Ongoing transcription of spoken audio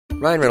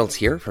Ryan Reynolds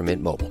here from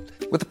Mint Mobile.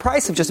 With the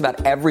price of just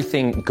about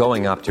everything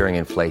going up during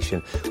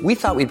inflation, we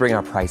thought we'd bring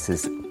our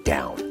prices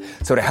down.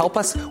 So to help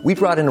us, we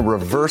brought in a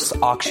reverse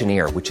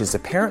auctioneer, which is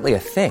apparently a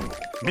thing.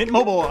 Mint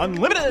Mobile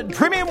Unlimited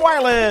Premium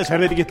Wireless. How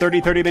to get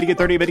 30, 30, bit to get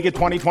 30, bit to get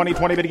 20, 20,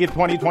 20, bit to get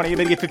 20, 20,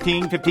 bit to get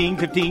 15, 15,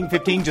 15,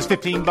 15, just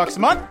 $15 a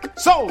month?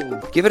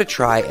 Sold! Give it a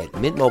try at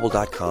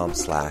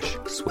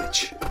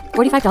mintmobile.com/switch.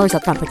 $45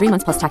 up front for 3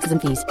 months plus taxes and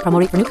fees. Promo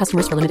rate for new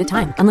customers for limited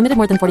time. Unlimited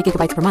more than 40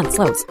 gigabytes per month.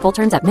 Slows full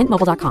terms at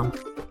mintmobile.com.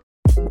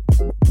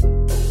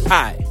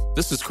 Hi,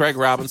 this is Craig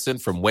Robinson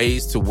from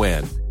Ways to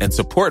Win, and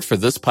support for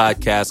this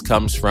podcast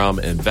comes from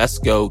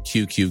Invesco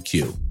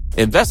QQQ.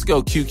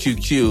 Invesco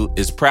QQQ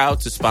is proud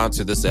to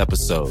sponsor this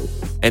episode,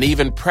 and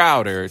even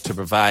prouder to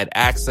provide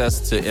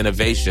access to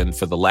innovation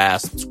for the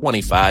last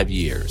 25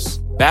 years.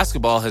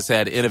 Basketball has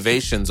had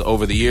innovations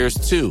over the years,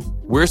 too.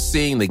 We're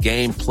seeing the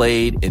game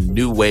played in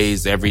new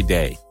ways every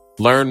day.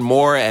 Learn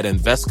more at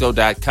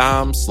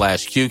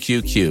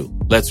Invesco.com/QQQ.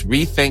 Let's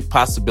rethink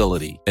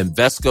possibility.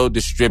 Invesco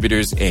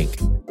Distributors, Inc.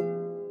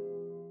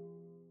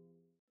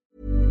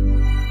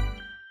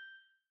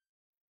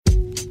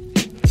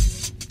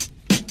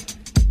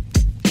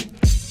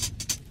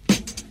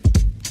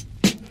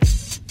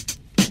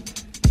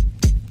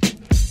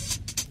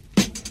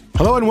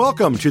 Hello and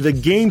welcome to the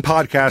Game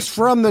Podcast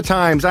from The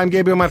Times. I'm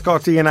Gabriel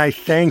Marcotti and I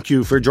thank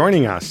you for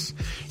joining us.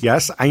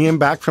 Yes, I am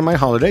back from my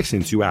holiday,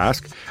 since you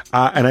ask.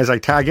 And as I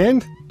tag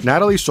in,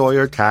 Natalie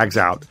Sawyer tags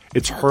out.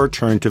 It's her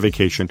turn to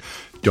vacation.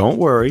 Don't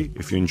worry,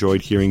 if you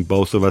enjoyed hearing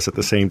both of us at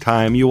the same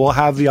time, you will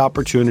have the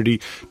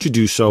opportunity to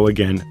do so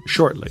again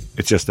shortly.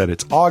 It's just that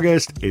it's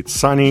August, it's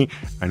sunny,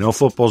 I know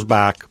football's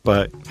back,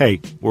 but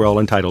hey, we're all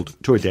entitled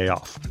to a day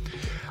off.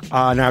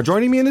 Now,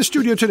 joining me in the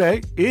studio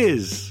today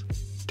is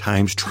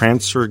Times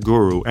transfer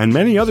guru and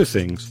many other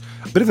things.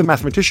 A bit of a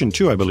mathematician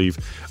too, I believe.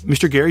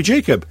 Mr. Gary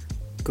Jacob.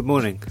 Good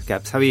morning,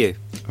 Gabs. How are you?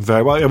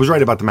 Very well. I was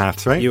right about the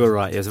maths, right? You were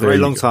right. It was a very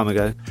long time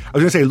ago. I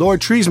was going to say, Lord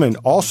Treisman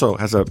also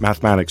has a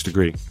mathematics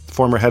degree,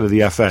 former head of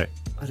the FA.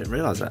 I didn't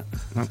realise that.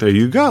 Well, there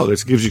you go.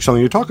 This gives you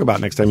something to talk about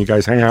next time you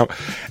guys hang out.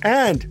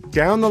 And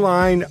down the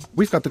line,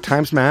 we've got the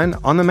Times man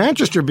on the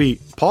Manchester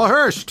beat, Paul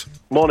Hurst.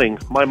 Morning.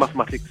 My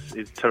mathematics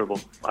is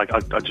terrible. I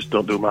just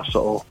don't do maths at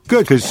all.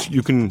 Good, because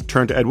you can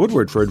turn to Ed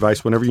Woodward for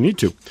advice whenever you need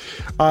to.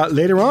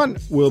 Later on,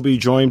 we'll be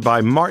joined by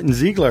Martin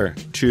Ziegler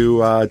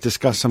to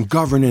discuss some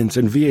governance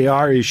and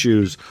VAR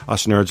issues.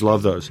 Us nerds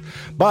love those.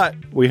 But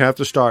we have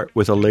to start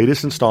with the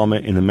latest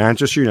installment in the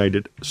Manchester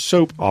United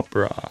soap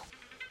opera.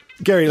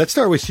 Gary, let's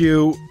start with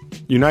you.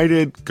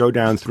 United go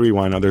down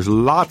 3-1. Now, there's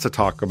lots to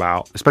talk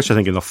about, especially I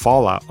think in the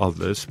fallout of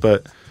this.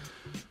 But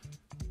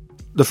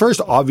the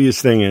first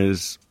obvious thing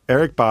is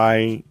Eric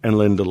Bailly and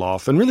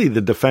Lindelof, and really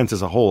the defense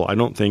as a whole. I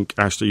don't think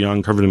Ashley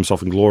Young covered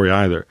himself in glory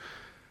either.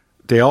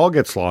 They all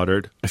get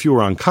slaughtered. If you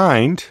were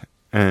unkind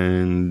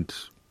and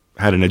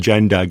had an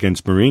agenda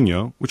against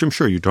Mourinho, which I'm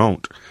sure you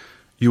don't,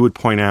 you would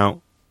point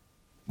out,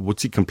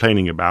 what's he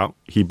complaining about?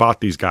 He bought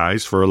these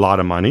guys for a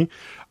lot of money.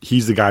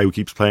 He's the guy who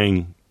keeps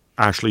playing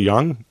Ashley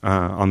Young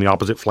on the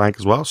opposite flank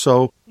as well.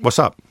 So what's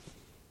up?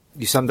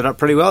 You summed it up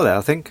pretty well there,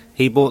 I think.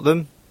 He bought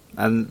them,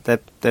 and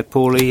they're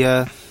poorly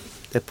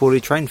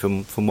trained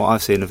from what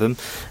I've seen of them.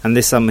 And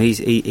this summer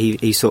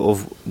he sort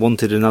of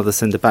wanted another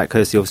centre-back.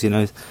 Kirsty obviously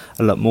knows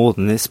a lot more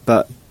than this.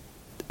 But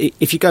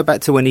if you go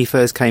back to when he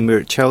first came here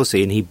at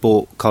Chelsea and he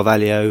bought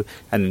Carvalho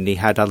and then he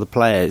had other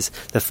players,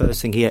 the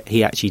first thing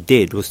he actually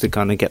did was to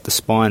kind of get the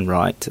spine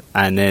right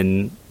and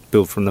then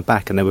build from the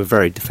back. And they were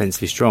very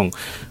defensively strong.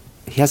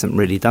 He hasn't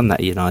really done that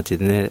at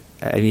United.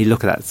 And you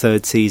look at that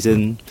third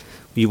season,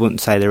 you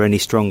wouldn't say they're any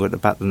stronger at the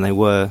back than they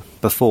were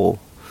before.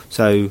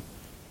 So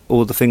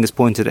all the fingers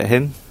pointed at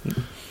him.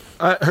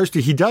 Hursty,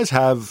 he does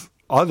have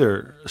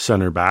other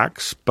centre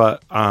backs,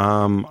 but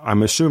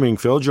I'm assuming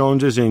Phil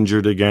Jones is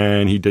injured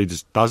again. He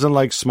just doesn't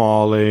like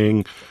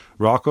Smalling.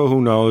 Rocco,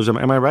 who knows? Am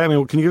I right? I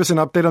mean, can you give us an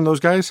update on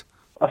those guys?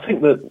 I think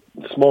that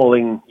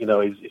Smalling,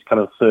 is kind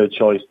of third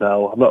choice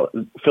now.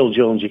 Phil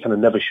Jones, you're kind of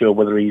never sure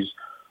whether he's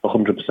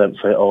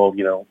 100% fit or,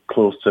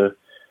 close to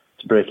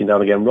breaking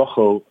down again.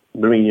 Rocco,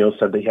 Mourinho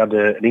said that he had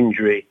an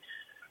injury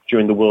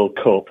during the World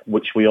Cup,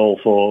 which we all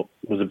thought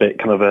was a bit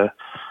kind of a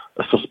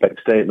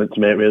suspect statement to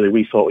make, really.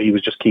 We thought he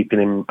was just keeping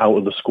him out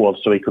of the squad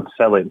so he could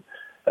sell him,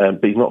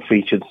 but he's not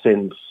featured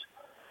since.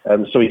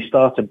 So he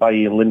started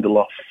Bailly and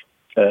Lindelof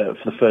for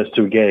the first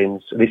two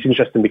games. And it's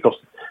interesting because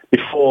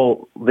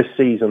before this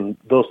season,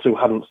 those two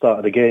hadn't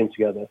started a game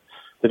together.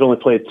 They've only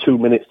played 2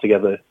 minutes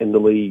together in the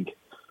league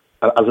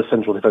as a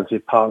central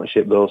defensive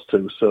partnership, those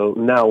two. So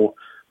now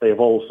they have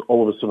all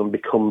of a sudden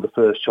become the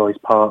first choice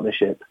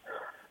partnership.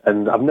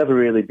 And I've never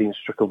really been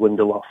struck of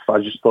Lindelof.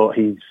 I just thought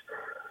he's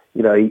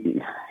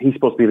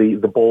supposed to be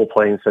the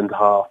ball-playing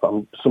centre-half,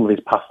 and some of his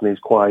passing is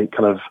quite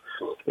kind of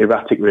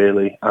erratic,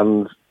 really.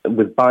 And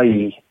with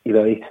Bailly,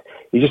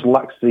 he just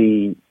lacks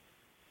the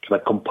kind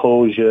of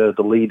composure,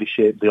 the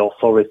leadership, the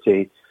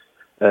authority,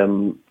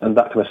 and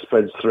that kind of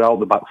spreads throughout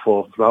the back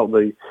four, throughout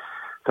the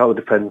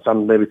defence,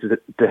 and maybe to De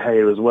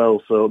Gea as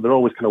well. So they're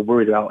always kind of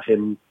worried about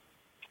him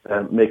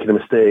making a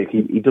mistake.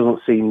 He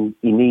doesn't seem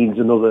he needs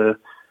another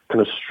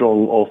kind of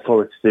strong,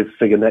 authoritative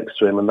figure next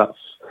to him, and that's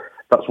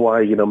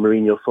why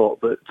Mourinho thought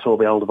that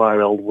Toby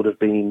Alderweireld would have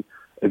been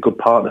a good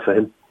partner for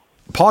him.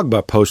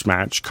 Pogba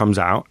post-match comes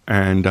out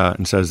and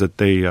says that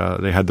they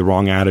had the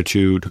wrong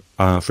attitude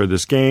for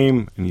this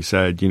game, and he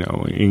said,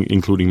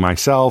 including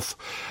myself,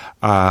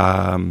 we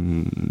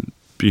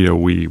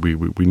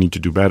need to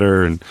do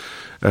better,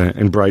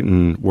 and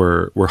Brighton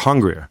were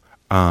hungrier.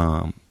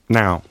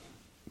 Now,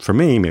 for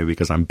me, maybe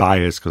because I'm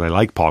biased because I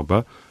like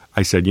Pogba,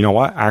 I said, you know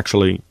what?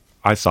 Actually,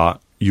 I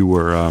thought you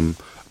were.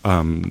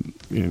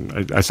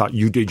 I thought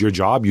you did your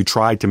job. You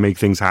tried to make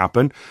things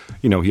happen.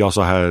 He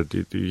also had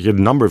a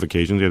number of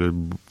occasions. He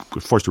had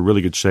forced a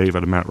really good save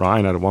out of Matt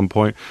Ryan at one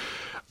point.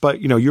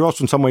 But you're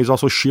also in some ways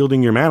also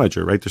shielding your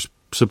manager, right? They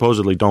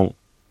supposedly don't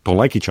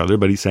like each other,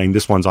 but he's saying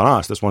this one's on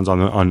us. This one's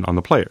on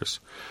the players.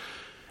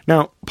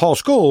 Now, Paul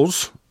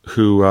Scholes,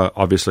 who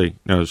obviously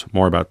knows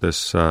more about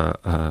this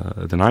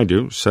than I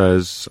do,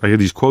 says, I have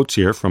these quotes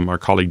here from our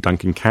colleague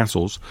Duncan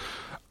Castles.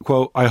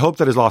 Quote, I hope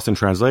that is lost in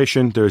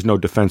translation. There is no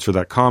defense for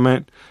that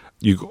comment.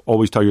 You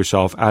always tell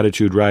yourself,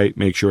 attitude right,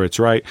 make sure it's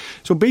right.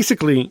 So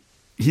basically,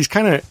 he's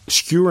kind of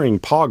skewering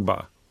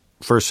Pogba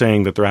for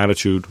saying that their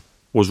attitude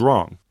was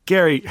wrong.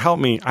 Gary, help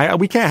me.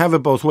 We can't have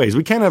it both ways.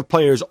 We can't have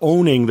players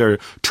owning their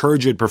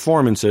turgid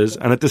performances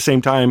and at the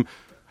same time,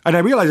 and I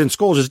realize in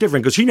Scholes is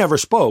different because he never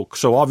spoke,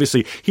 so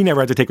obviously he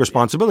never had to take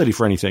responsibility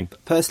for anything.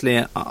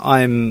 Personally,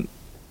 I'm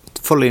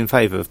fully in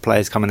favour of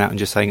players coming out and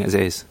just saying it as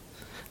is.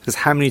 Because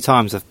how many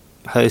times have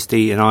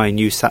Hursty and I and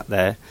you sat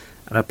there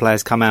and our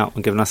players come out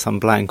and given us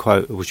some bland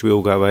quote, which we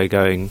all go away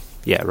going,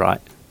 yeah,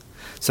 right.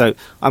 So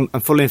I'm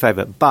fully in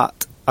favour, but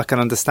I can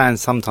understand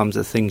sometimes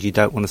the things you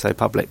don't want to say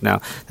public. Now,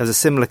 there was a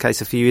similar case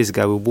a few years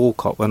ago with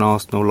Walcott when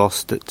Arsenal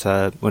lost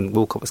when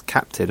Walcott was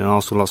captain and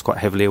Arsenal lost quite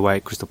heavily away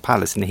at Crystal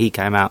Palace, and he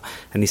came out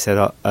and he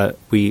said,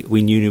 we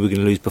knew we were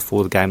going to lose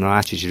before the game and our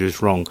attitude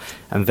was wrong,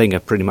 and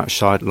Wenger pretty much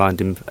sidelined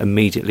him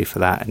immediately for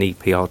that, and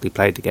he hardly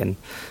played again.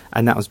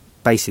 And that was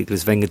basically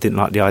because Wenger didn't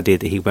like the idea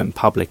that he went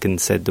public and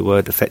said the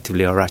word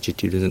effectively our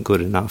attitude isn't good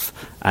enough,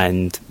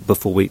 and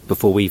before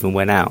we even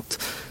went out.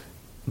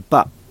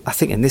 But I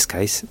think in this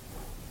case,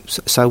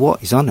 so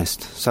what? He's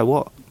honest. So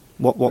what?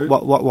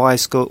 Why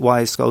is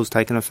Scholes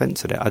taking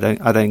offence at it?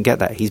 I don't get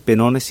that. He's been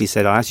honest. He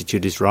said our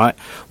attitude is right.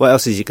 What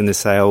else is he going to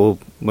say? Oh,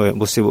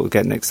 we'll see what we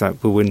get next time.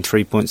 We'll win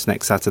 3 points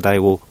next Saturday.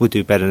 We'll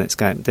do better next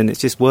game. Then it's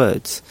just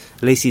words.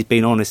 At least he's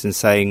been honest and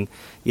saying,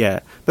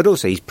 yeah. But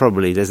also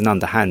there's an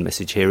underhand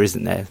message here,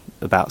 isn't there,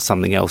 about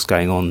something else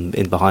going on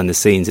in behind the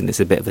scenes, and it's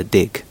a bit of a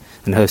dig.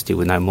 And Hursty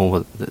would know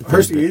more.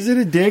 Hursty, is it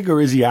a dig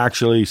or is he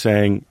actually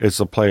saying it's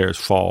the player's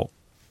fault?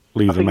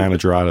 Leave the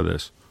manager out of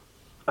this.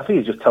 I think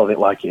he's just telling it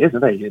like it is,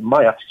 isn't he?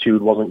 My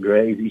attitude wasn't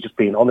great. He's just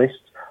being honest.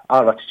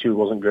 Our attitude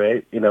wasn't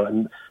great,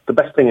 and the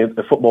best thing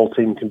a football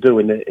team can do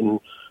in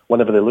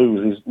whenever they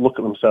lose is look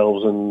at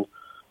themselves and,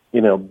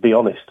 be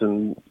honest.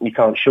 And you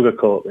can't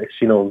sugarcoat this.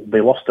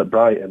 They lost at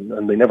Brighton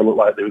and they never looked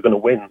like they were going to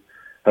win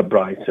at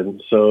Brighton.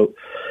 So,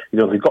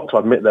 they've got to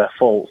admit their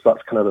faults.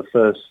 That's kind of the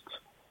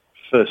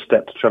first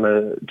step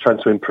to trying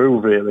to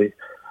improve, really.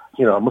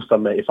 I must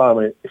admit, if I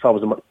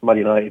was a Man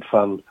United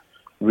fan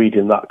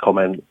reading that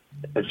comment,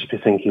 I'd just be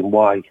thinking,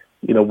 why?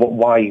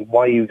 Why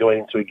are you going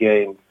into a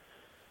game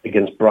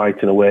against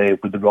Brighton away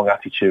with the wrong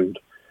attitude?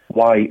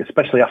 Why,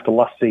 especially after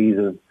last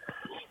season,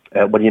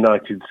 when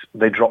United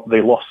they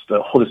lost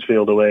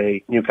Huddersfield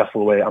away,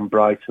 Newcastle away, and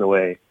Brighton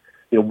away.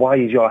 Why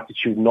is your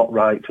attitude not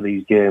right for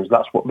these games?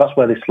 That's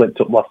where they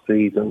slipped up last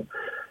season.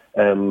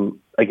 Again,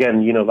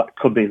 that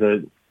could be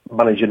the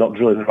manager not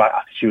drilling the right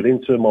attitude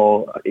into them,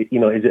 or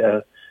is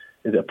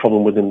it a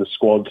problem within the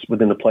squad,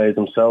 within the players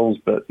themselves?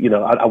 But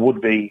I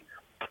would be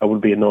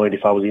annoyed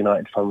if I was a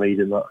United fan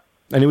reading that.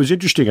 And it was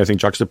interesting, I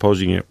think,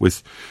 juxtaposing it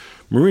with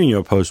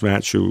Mourinho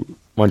post-match, who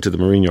went to the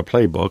Mourinho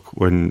playbook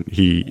when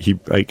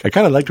I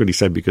kind of liked what he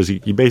said, because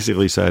he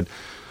basically said,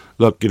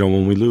 look,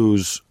 when we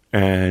lose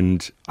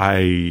and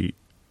going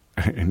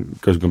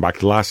back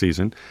to last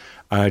season,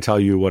 I tell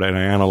you and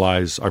I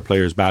analyze our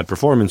players' bad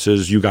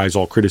performances, you guys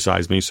all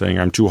criticize me saying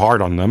I'm too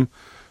hard on them,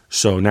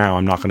 so now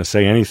I'm not going to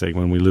say anything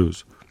when we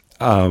lose.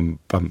 I'm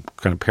kind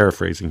of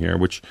paraphrasing here,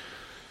 which,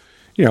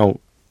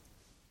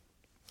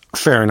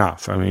 fair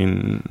enough. I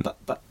mean,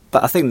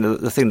 but I think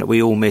the thing that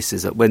we all miss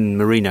is that when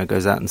Mourinho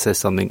goes out and says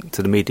something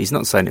to the media, he's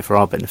not saying it for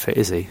our benefit,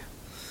 is he?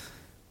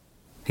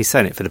 He's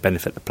saying it for the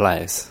benefit of the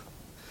players.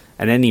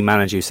 And any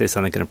manager who says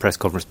something in a press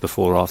conference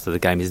before or after the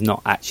game is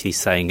not actually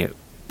saying it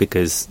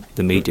because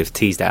the media have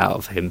teased it out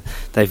of him.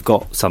 They've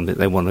got something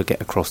they want to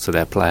get across to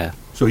their player.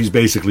 So he's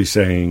basically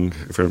saying,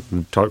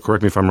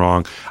 correct me if I'm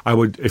wrong,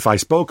 if I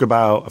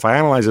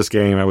analyze this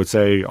game, I would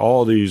say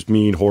all these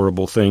mean,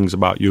 horrible things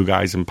about you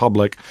guys in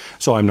public,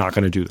 so I'm not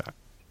going to do that.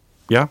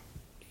 Yeah?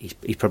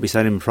 He's probably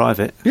saying it in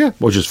private. Yeah,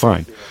 which is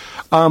fine.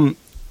 I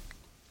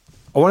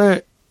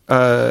want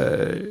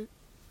to...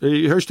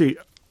 Hursty,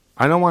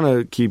 I don't want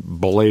to keep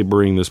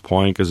belaboring this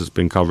point because it's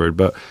been covered,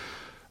 but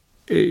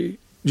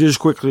just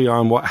quickly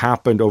on what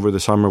happened over the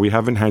summer. We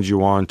haven't had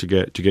you on to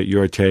get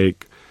your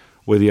take.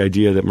 with the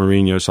idea that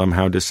Mourinho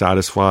somehow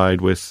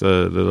dissatisfied with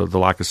the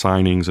lack of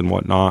signings and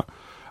whatnot.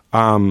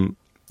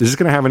 Is this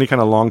going to have any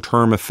kind of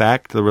long-term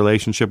effect, the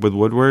relationship with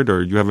Woodward,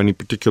 or do you have any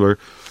particular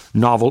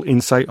novel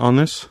insight on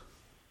this?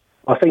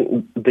 I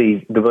think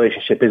the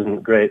relationship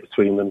isn't great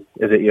between them,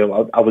 is it?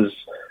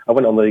 I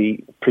went on the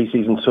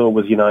pre-season tour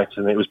with United,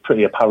 and it was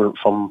pretty apparent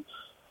from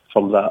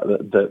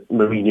that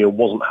Mourinho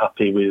wasn't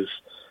happy with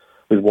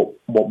what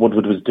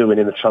Woodward was doing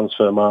in the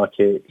transfer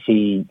market.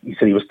 He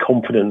said he was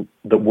confident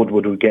that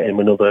Woodward would get him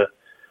another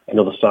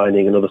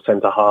signing, another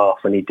centre half,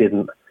 and he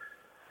didn't.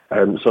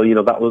 So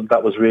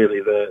that was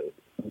really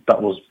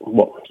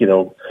what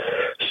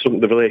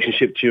sunk the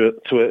relationship to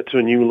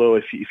a new low,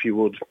 if you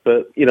would.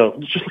 But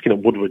just looking at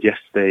Woodward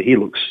yesterday, he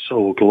looked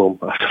so glum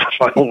after the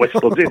final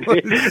whistle, didn't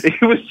he?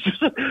 He was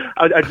just.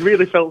 I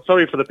really felt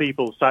sorry for the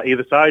people sat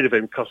either side of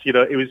him, because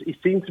he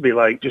seemed to be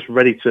like just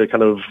ready to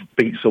kind of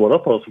beat someone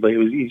up or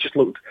something. He just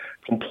looked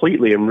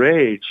completely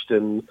enraged,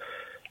 and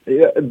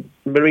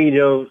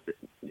Mourinho.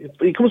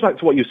 It comes back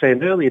to what you were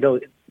saying earlier.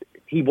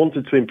 He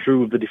wanted to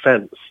improve the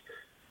defence.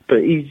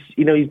 But he's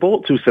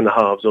bought 2 centre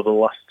halves over the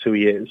last 2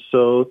 years.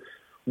 So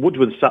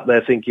Woodward sat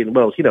there thinking,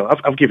 well,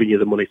 I've given you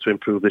the money to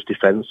improve this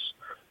defence,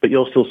 but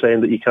you're still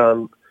saying that you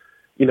can't,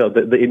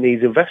 that it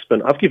needs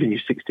investment. I've given you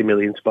 60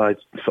 million to buy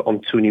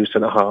on 2 new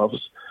centre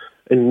halves.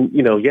 And,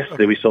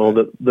 yesterday we saw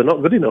that they're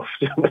not good enough.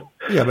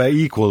 Yeah, but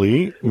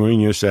equally,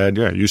 Mourinho said,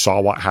 you saw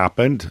what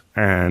happened,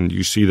 and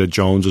you see that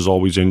Jones is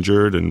always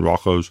injured, and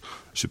Rocco's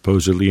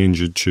supposedly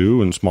injured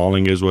too, and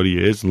Smalling is what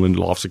he is, and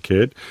Lindelof's a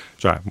kid.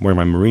 So I wear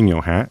my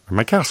Mourinho hat, or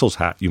my Castles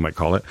hat, you might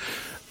call it.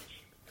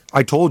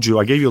 I told you,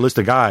 I gave you a list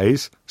of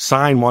guys,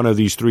 sign one of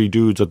these 3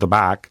 dudes at the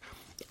back.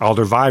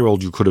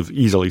 Alderweireld you could have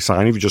easily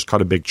signed if you just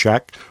cut a big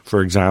check,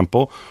 for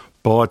example.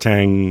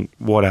 Boateng,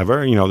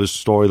 whatever, this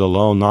story, the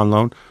loan,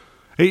 non-loan.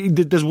 Hey,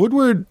 does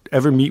Woodward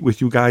ever meet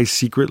with you guys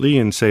secretly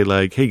and say,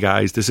 like, hey,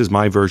 guys, this is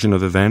my version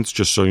of events,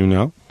 just so you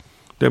know?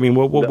 I mean,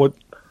 what?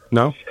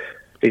 No?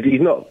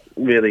 He's not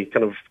really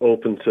kind of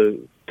open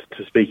to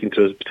speaking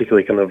to us,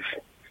 particularly kind of,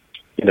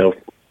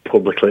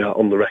 publicly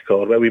on the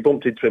record. Where we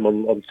bumped into him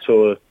on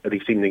tour, and he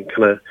seemed in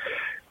kind of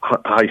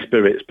high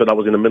spirits, but that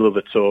was in the middle of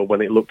the tour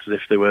when it looked as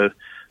if they were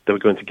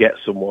going to get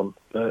someone.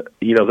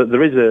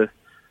 There is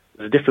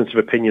a difference of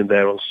opinion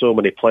there on so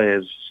many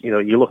players.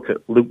 You look at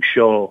Luke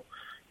Shaw.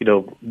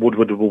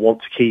 Woodward will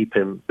want to keep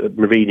him.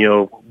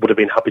 Mourinho would have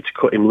been happy to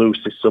cut him loose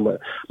this summer.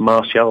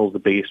 Martial's the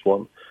biggest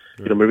one.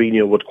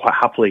 Mourinho would quite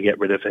happily get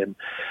rid of him,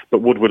 but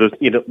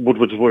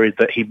Woodward's worried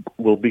that he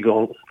will be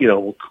go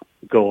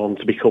on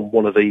to become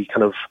one of the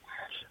kind of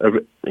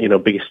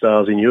biggest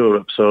stars in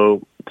Europe.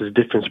 So there's a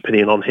different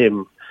opinion on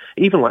him.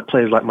 Even like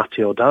players like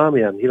Matteo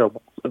Darmian,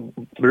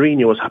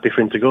 Mourinho was happy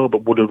for him to go,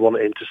 but Woodward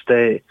wanted him to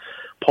stay.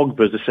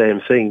 Pogba's the same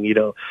thing,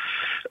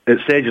 At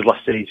stages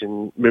last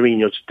season,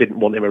 Mourinho just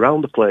didn't want him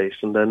around the place,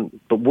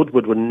 but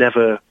Woodward would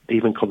never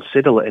even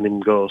consider letting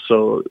him go.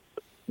 So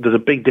there's a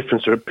big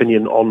difference of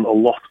opinion on a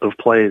lot of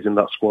players in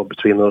that squad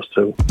between those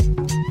two.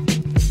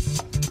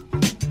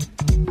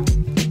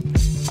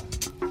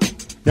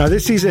 Now,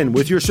 this season,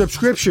 with your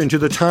subscription to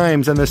the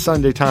Times and the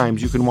Sunday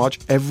Times, you can watch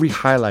every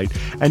highlight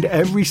and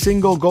every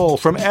single goal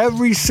from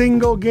every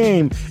single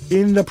game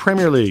in the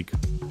Premier League.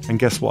 And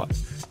guess what?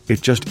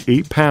 It's just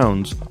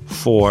 £8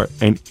 for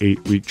an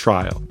 8-week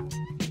trial.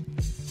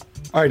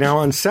 All right, now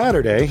on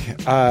Saturday,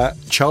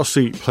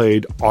 Chelsea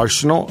played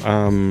Arsenal.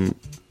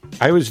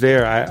 I was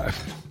there. I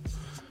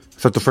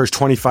thought the first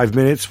 25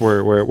 minutes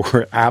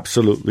were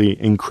absolutely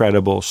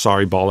incredible.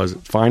 Sorry ball at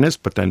its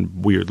finest, but then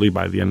weirdly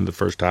by the end of the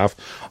first half,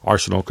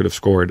 Arsenal could have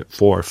scored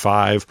 4 or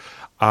 5.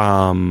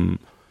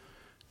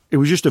 It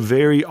was just a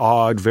very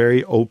odd,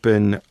 very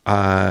open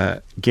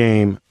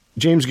game.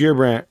 James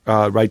Gearbrandt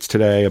writes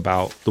today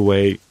about the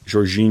way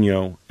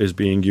Jorginho is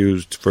being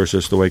used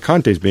versus the way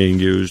Conte is being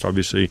used.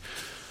 Obviously,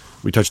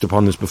 we touched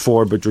upon this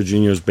before, but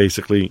Jorginho is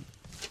basically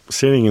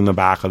sitting in the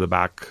back of the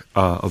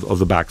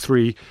back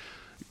three.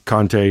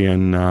 Conte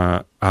and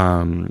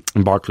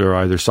Barkley are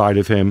either side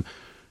of him.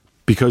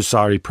 Because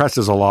Sarri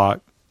presses a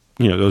lot,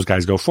 those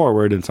guys go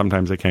forward, and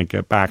sometimes they can't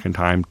get back in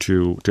time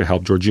to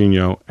help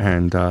Jorginho,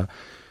 and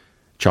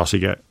Chelsea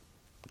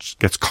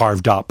gets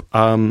carved up.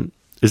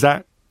 Is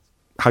that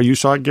how you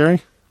saw it,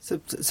 Gary?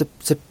 It's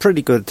a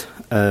pretty good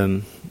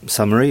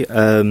summary.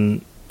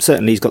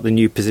 Certainly, he's got the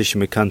new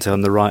position with Conte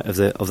on the right of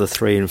the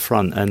 3 in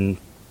front, and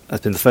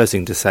that's been the first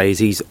thing to say. Is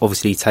he's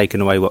obviously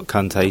taken away what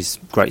Conte's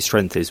great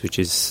strength is, which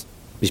is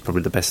he's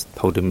probably the best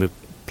holding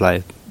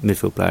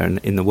midfield player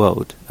in the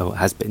world, or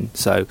has been.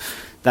 So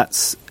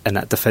that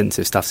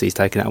defensive stuff, so he's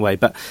taken it away.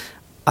 But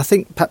I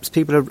think perhaps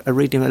people are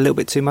reading a little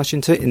bit too much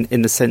into it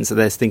in the sense that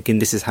they're thinking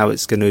this is how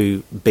it's going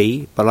to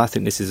be. But I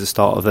think this is the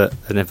start of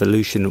an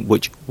evolution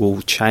which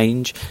will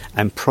change,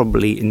 and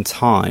probably in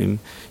time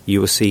you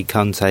will see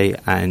Conte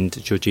and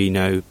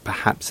Jorginho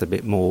perhaps a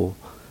bit more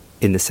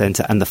in the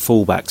centre and the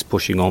fullbacks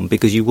pushing on,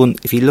 because you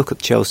wouldn't. If you look at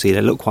Chelsea,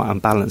 they look quite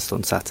unbalanced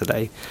on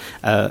Saturday,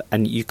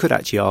 and you could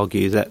actually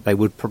argue that they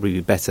would probably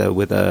be better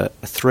with a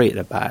three at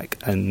the back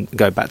and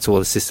go back to all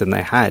the system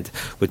they had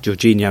with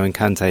Jorginho and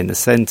Kante in the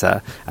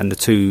centre and the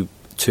two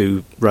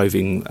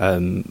roving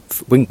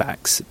wing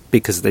backs,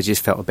 because they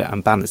just felt a bit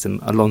unbalanced.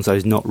 And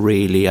Alonso's not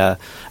really a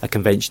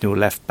conventional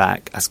left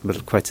back.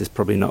 Azpilicueta's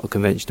probably not a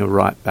conventional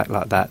right back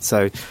like that.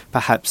 So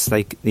perhaps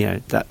they,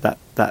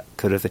 that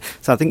could have.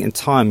 So I think in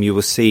time you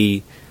will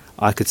see.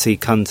 I could see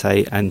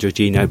Kante and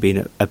Jorginho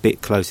being a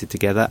bit closer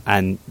together,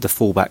 and the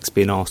fullbacks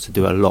being asked to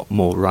do a lot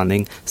more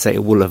running. So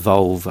it will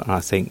evolve, and I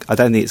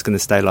don't think it's going to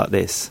stay like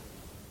this.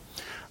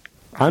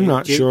 I'm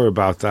not sure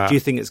about that. Do you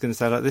think it's going to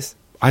stay like this?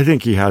 I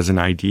think he has an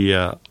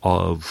idea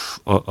of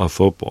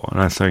football, and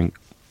I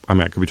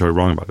could be totally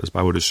wrong about this, but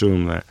I would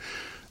assume that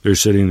they're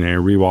sitting there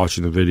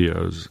rewatching the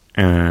videos,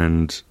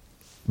 and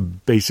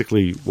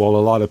basically, while a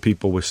lot of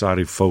people with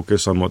Saudi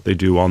focus on what they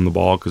do on the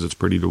ball because it's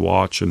pretty to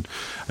watch and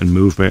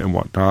movement and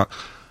whatnot,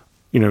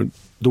 the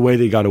way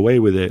they got away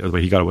with it, or the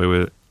way he got away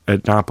with it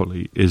at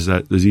Napoli, is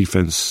that the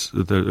defense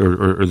or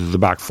the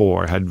back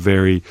four had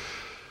very,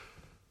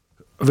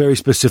 very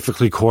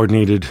specifically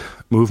coordinated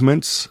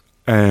movements.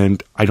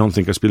 And I don't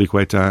think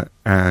Azpilicueta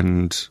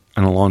and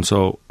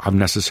Alonso have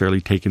necessarily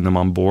taken them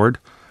on board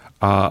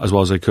as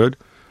well as they could.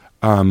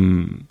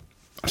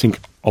 I think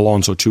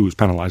Alonso, too, is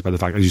penalised by the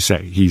fact, as you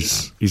say,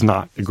 he's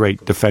not a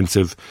great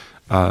defensive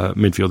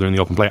midfielder in the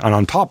open play. And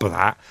on top of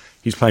that,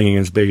 he's playing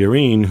against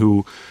Bellerin,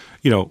 who,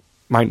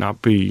 might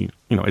not be,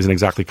 isn't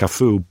exactly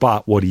Cafu,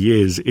 but what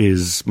he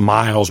is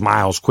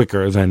miles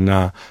quicker than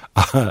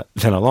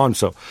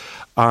Alonso.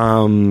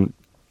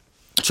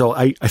 So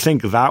I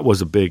think that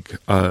was a big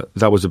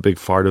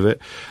part of it.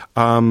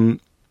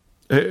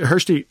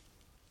 Hirsty,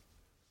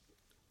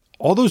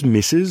 all those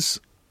misses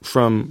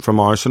from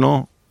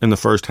Arsenal in the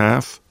first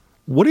half,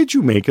 what did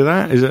you make of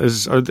that?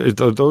 Is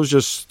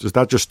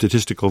that just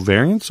statistical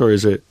variance, or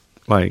is it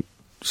like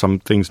some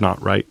things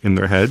not right in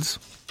their heads?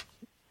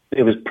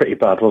 It was pretty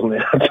bad, wasn't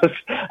it?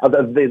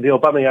 the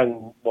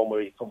Aubameyang one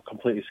where he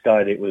completely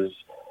skied it was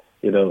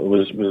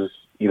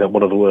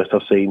one of the worst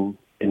I've seen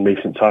in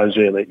recent times.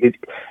 Really,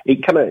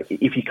 it kind of,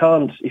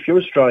 if you're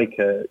a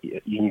striker,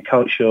 you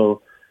can't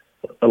show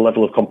a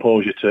level of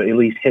composure to at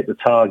least hit the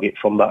target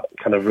from that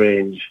kind of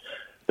range,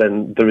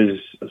 then there is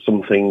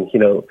something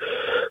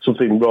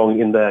wrong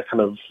in their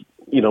kind of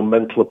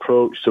mental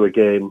approach to a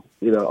game,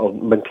 or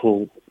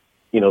mental,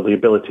 the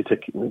ability to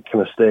kind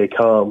of stay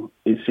calm.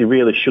 It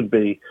really should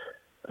be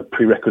a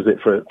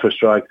prerequisite for a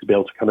striker to be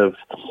able to kind of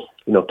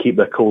keep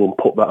their cool and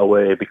put that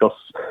away, because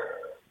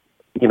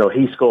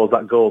he scores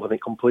that goal and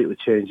it completely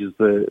changes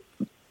the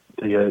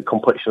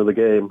complexion of the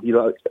game.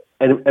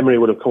 Emery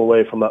would have come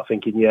away from that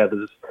thinking,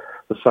 there's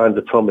the signs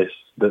of promise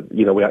that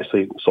we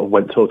actually sort of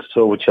went toe to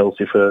toe with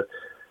Chelsea for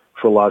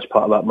a large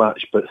part of that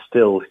match, but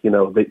still,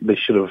 they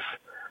should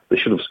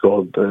have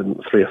scored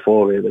 3 or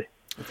 4 really.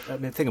 I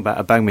mean, the thing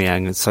about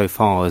Aubameyang so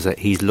far is that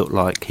he's looked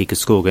like he could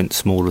score against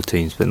smaller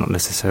teams, but not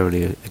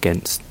necessarily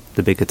against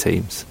the bigger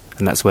teams,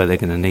 and that's where they're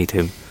going to need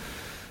him.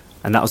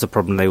 And that was a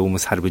problem they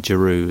almost had with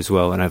Giroud as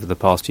well. And over the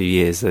past few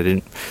years,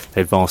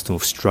 they've Arsenal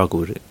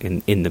struggled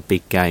in the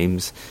big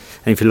games.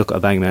 And if you look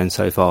at Aubameyang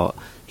so far,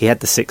 he had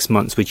the 6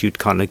 months which you'd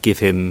kind of give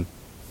him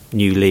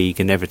new league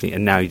and everything,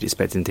 and now you'd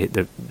expect him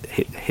to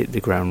hit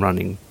the ground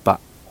running.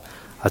 But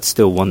I'd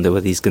still wonder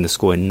whether he's going to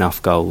score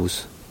enough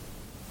goals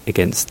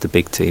against the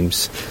big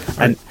teams.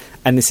 And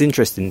it's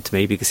interesting to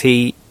me because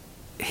he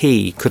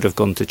could have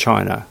gone to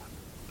China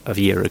a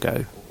year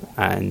ago,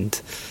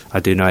 and I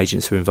do know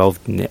agents who were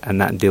involved in it, and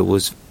that deal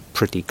was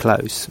pretty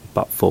close,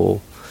 but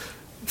for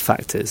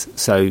factors.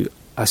 So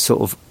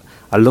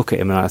I look at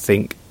him and I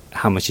think,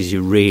 how much has he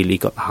really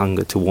got the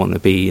hunger to want to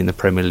be in the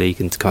Premier League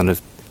and to kind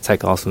of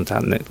take Arsenal to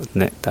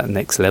that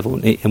next level?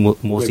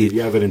 And more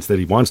the evidence that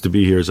he wants to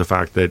be here is the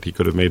fact that he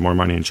could have made more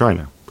money in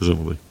China,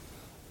 presumably.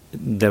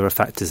 There are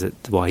factors that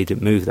why he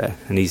didn't move there,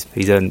 and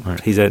he's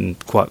earned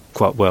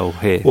quite well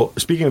here. Well,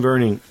 speaking of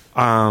earning,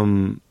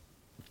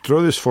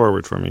 throw this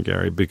forward for me,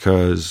 Gary,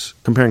 because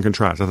compare and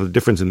contrast. I thought the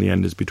difference in the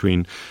end is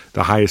between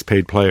the highest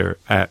paid player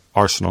at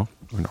Arsenal,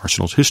 in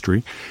Arsenal's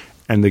history,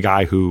 and the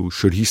guy who,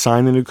 should he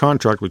sign the new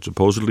contract, which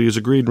supposedly is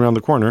agreed around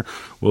the corner,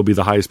 will be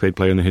the highest paid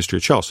player in the history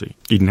of Chelsea,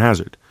 Eden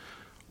Hazard.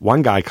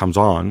 One guy comes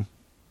on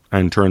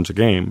and turns a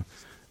game.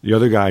 The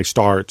other guy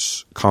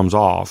starts, comes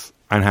off,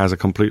 and has a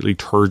completely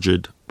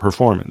turgid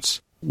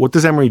performance. What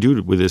does Emery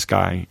do with this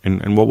guy,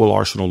 and what will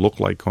Arsenal look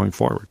like going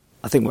forward?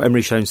 I think what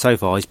Emery's shown so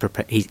far,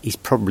 he's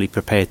probably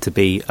prepared to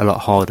be a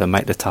lot harder,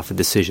 make the tougher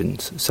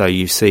decisions. So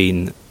you've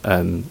seen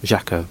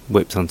Xhaka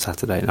whipped on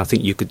Saturday, and I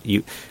think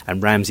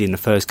and Ramsey in the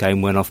first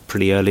game went off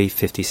pretty early,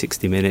 50,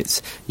 60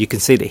 minutes. You can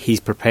see that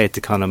he's prepared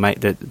to kind of make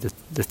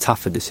the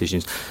tougher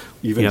decisions.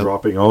 Even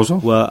dropping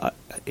Ozil? Well,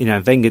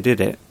 Wenger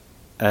did it.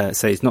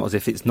 So it's not as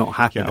if it's not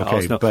happening. Yeah,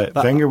 okay, but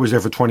Wenger was there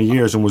for 20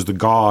 years and was the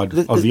god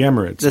of the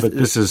Emirates. But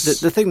this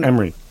is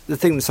Emery. The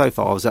thing so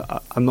far is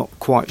that I'm not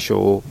quite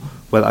sure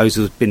whether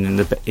Ozil's been in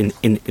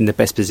the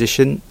best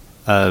position.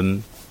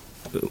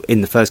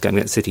 in the first game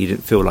against City, he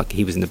didn't feel like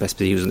he was in the best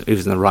position. He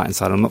was on the right hand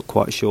side. I'm not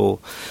quite sure,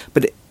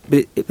 but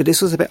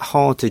this was a bit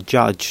hard to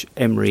judge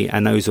Emery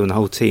and Ozil and the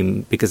whole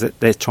team because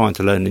they're trying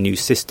to learn a new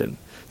system.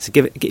 So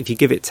if you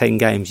give it 10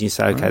 games, and you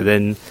say, okay,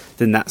 then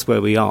that's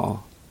where we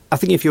are. I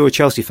think if you're a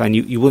Chelsea fan,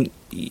 you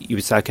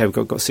would say, okay,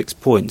 we've got 6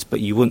 points, but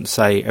you wouldn't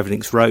say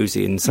everything's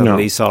rosy and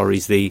suddenly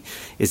Sarri's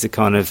is the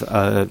kind of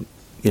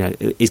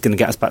he's going to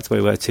get us back to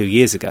where we were 2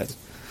 years ago.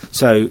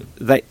 So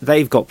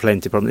they've got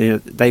plenty of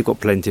problems. They've got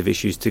plenty of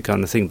issues to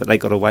kind of thing, but they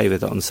got away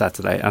with it on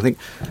Saturday. I think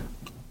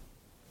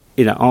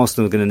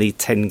Arsenal are going to need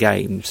 10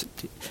 games.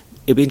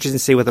 It'll be interesting to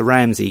see whether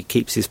Ramsey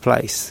keeps his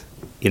place.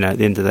 At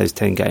the end of those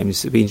 10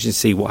 games, it'll be interesting to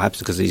see what happens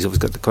because he's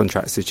obviously got the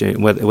contract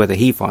situation, whether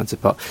he finds a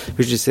part.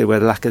 We're just to see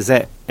whether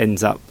Lacazette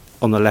ends up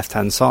on the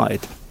left-hand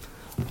side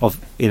of,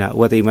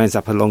 whether he ends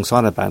up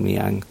alongside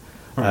Aubameyang.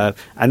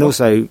 And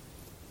also,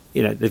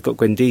 they've got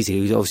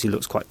Guendouzi, who obviously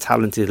looks quite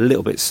talented, a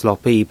little bit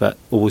sloppy, but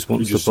always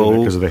wants the ball.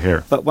 Because of the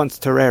hair. But once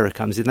Torreira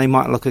comes in, they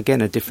might look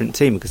again a different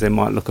team because they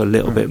might look a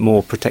little bit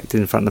more protected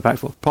in front of the back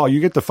four. Paul,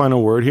 you get the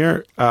final word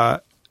here.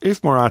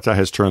 If Morata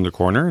has turned the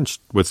corner and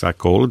with that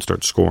goal and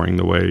starts scoring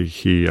the way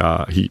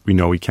we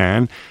know he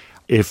can,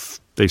 if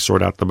they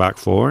sort out the back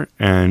four,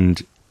 and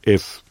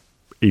if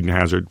Eden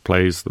Hazard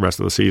plays the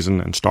rest of the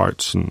season and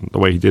starts and the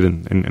way he did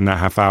in that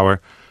half hour,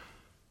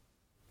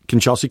 can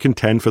Chelsea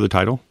contend for the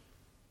title?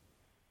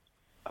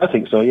 I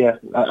think so, yeah.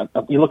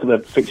 You look at the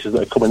fixtures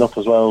that are coming up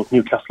as well: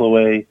 Newcastle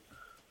away,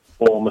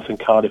 Bournemouth and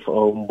Cardiff at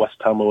home, West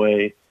Ham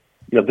away.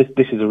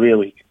 This is a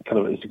really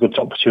it's a good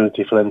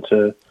opportunity for them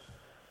to.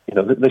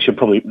 They should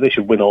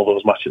win all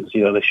those matches.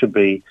 They should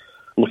be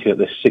looking at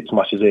this 6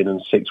 matches in and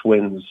 6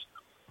 wins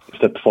if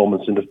their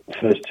performance in the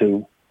first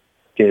 2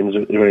 games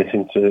are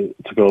anything to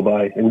go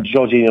by. And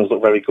Jorginho's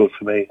looked very good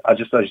for me. I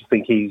just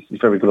think he's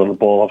very good on the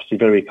ball. Obviously,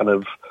 very kind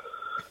of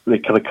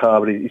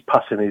calm, but his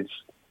passing is,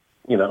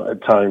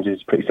 at times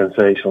is pretty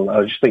sensational.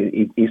 I just think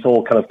it's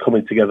all kind of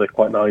coming together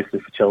quite nicely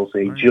for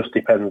Chelsea. It just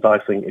depends, I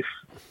think,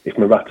 if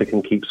Morata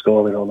can keep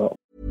scoring or not.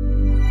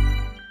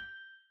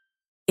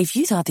 If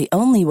you thought the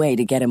only way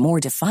to get a more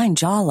defined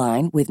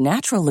jawline with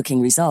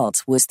natural-looking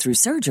results was through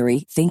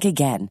surgery, think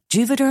again.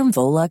 Juvederm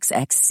Volux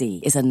XC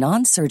is a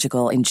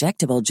non-surgical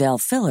injectable gel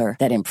filler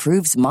that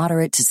improves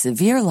moderate to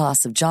severe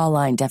loss of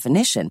jawline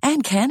definition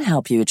and can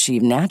help you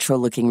achieve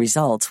natural-looking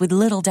results with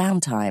little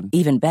downtime.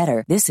 Even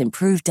better, this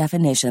improved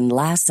definition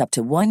lasts up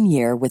to 1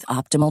 year with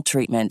optimal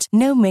treatment.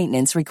 No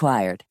maintenance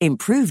required.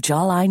 Improve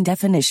jawline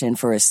definition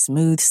for a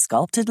smooth,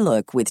 sculpted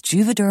look with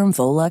Juvederm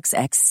Volux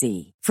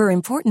XC. For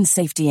important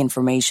safety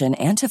information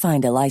and to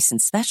find a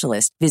licensed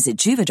specialist, visit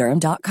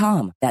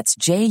Juvederm.com. That's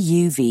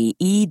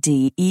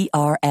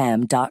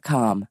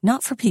JUVEDERM.com.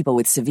 Not for people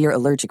with severe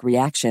allergic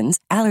reactions,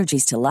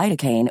 allergies to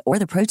lidocaine, or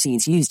the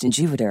proteins used in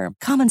Juvederm.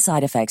 Common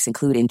side effects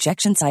include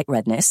injection site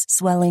redness,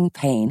 swelling,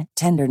 pain,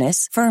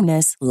 tenderness,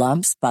 firmness,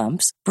 lumps,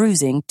 bumps,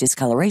 bruising,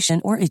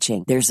 discoloration, or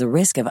itching. There's a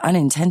risk of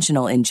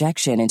unintentional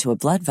injection into a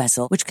blood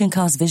vessel, which can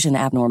cause vision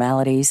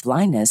abnormalities,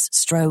 blindness,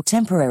 stroke,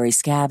 temporary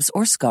scabs,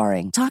 or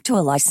scarring. Talk to a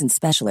licensed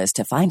specialist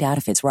to find out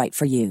if it's right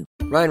for you.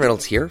 Ryan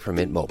Reynolds here from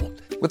Mint Mobile.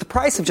 With the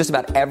price of just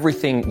about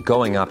everything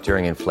going up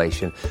during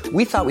inflation,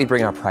 we thought we'd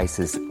bring our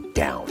prices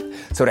down.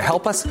 So to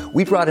help us,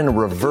 we brought in a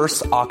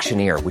reverse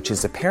auctioneer, which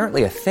is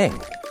apparently a thing.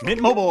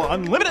 Mint Mobile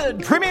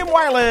Unlimited Premium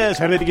Wireless.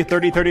 How to get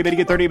 30, 30, bit to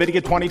get 30, bit to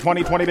get 20,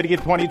 20, 20, bit to get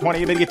 20,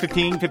 20, bit to get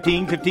 15,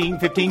 15, 15,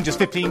 15, just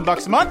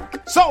 $15 a month?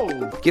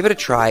 Sold! Give it a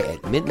try at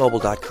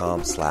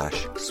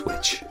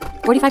mintmobile.com/switch.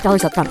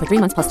 $45 up front for 3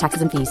 months plus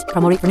taxes and fees.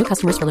 Promo rate for new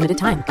customers for limited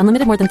time.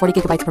 Unlimited more than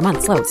 40 gigabytes per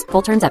month slows.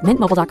 Full terms at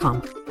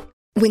mintmobile.com.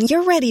 When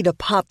you're ready to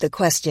pop the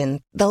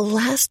question, the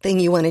last thing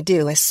you want to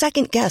do is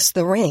second-guess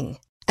the ring.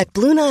 At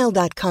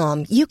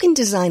BlueNile.com, you can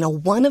design a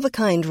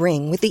one-of-a-kind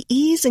ring with the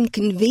ease and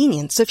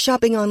convenience of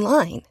shopping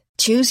online.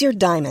 Choose your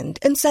diamond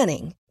and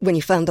setting. When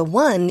you find the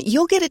one,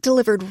 you'll get it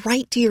delivered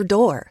right to your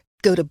door.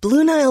 Go to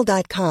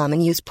BlueNile.com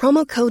and use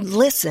promo code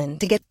LISTEN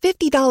to get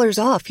 $50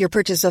 off your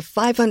purchase of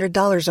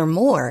 $500 or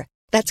more.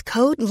 That's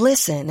code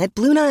LISTEN at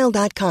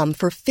BlueNile.com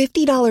for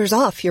 $50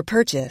 off your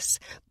purchase.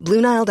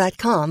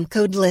 BlueNile.com,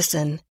 code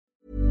LISTEN.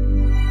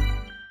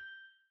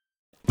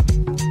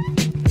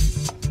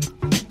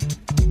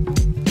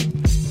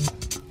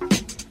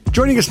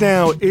 Joining us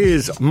now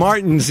is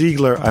Martin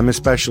Ziegler. I'm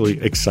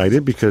especially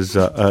excited because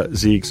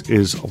Ziegs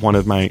is one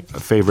of my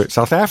favorite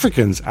South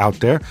Africans out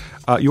there.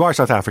 You are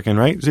South African,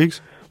 right, Ziegs?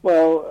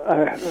 Well,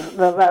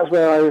 that's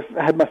where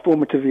I had my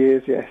formative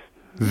years, yes.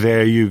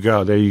 There you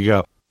go, there you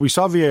go. We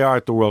saw VAR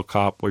at the World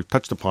Cup. We've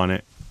touched upon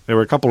it. There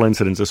were a couple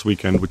incidents this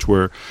weekend which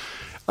were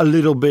a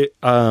little bit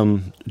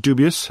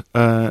dubious,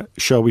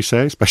 shall we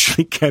say,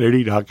 especially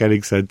Kennedy not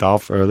getting sent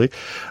off early.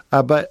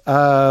 But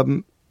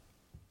can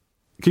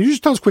you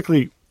just tell us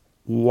quickly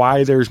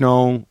why there's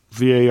no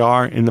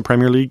VAR in the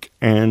Premier League,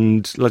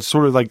 and let's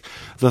sort of like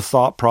the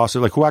thought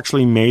process, like who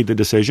actually made the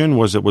decision?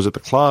 Was it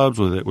the clubs?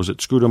 Was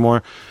it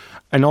Scudamore?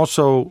 And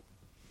also,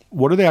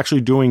 what are they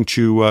actually doing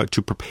to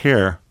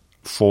prepare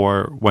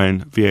for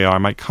when VAR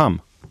might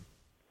come?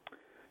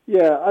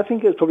 Yeah, I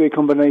think it's probably a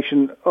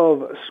combination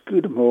of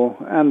Scudamore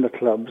and the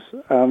clubs.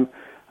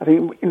 I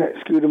think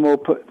Scudamore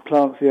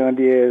plants the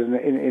ideas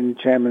in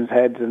chairmen's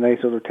heads, and they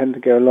sort of tend to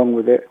go along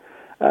with it.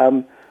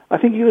 I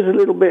think he was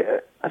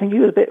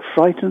a bit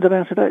frightened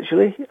about it,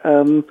 actually.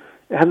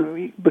 It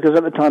hadn't, because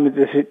at the time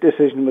the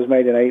decision was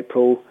made in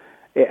April,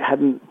 it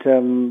hadn't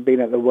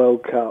been at the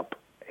World Cup.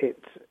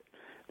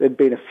 There'd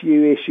been a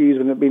few issues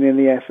when it'd been in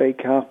the FA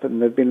Cup,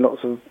 and there'd been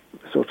lots of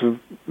sort of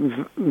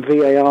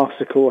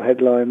VAR-sical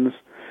headlines.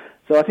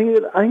 So I think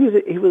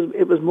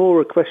it was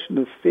more a question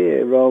of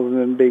fear rather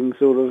than being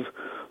sort of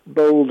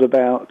bold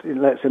about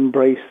let's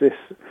embrace this.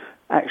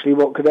 Actually,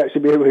 what could actually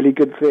be a really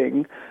good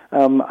thing.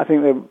 I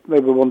think they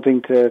were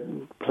wanting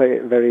to play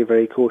it very,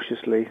 very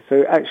cautiously.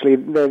 So actually,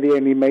 they're the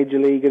only major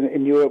league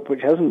in Europe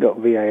which hasn't got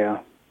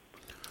VAR.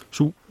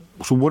 So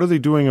what are they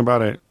doing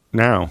about it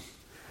now?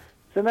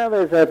 So now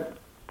there's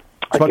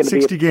It's about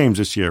 60 games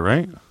this year,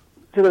 right?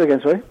 Say that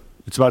again, sorry?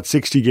 It's about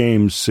 60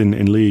 games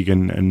in League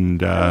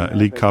and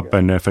League Cup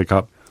and FA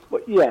Cup.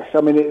 Well, yes,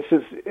 I mean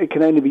it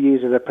can only be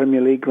used as a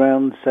Premier League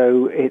ground,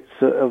 so it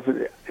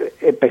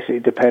basically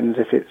depends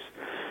if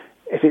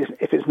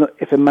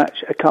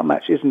a cup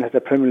match isn't at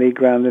a Premier League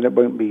ground, then it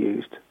won't be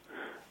used.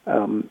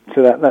 So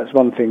that's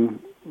one thing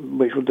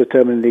which will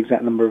determine the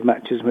exact number of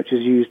matches which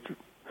is used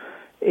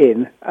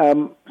in.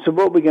 So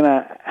what we're going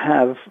to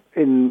have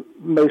in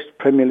most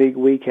Premier League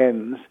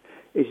weekends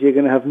is you're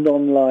going to have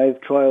non-live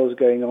trials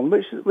going on,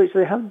 which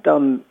they have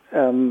done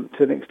to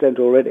an extent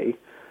already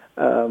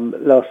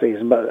last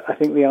season. But I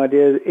think the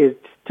idea is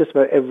just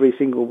about every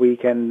single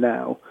weekend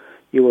now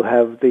you will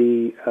have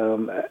a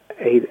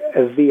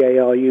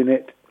VAR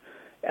unit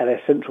at a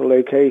central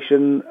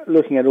location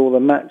looking at all the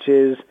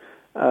matches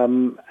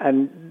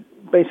and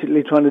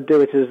basically trying to do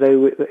it as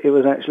though it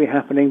was actually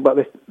happening.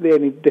 But the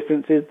only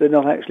difference is they're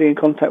not actually in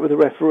contact with the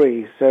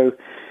referee. So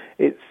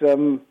it's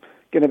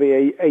going to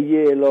be a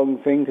year-long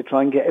thing to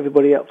try and get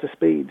everybody up to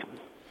speed.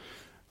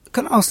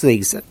 Can I ask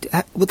these?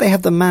 Would they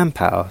have the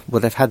manpower?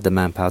 Would they've had the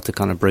manpower to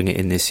kind of bring it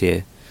in this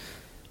year?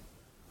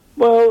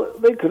 Well,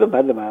 they could have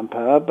had the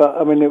manpower, but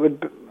I mean, it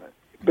would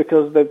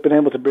because they've been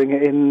able to bring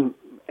it in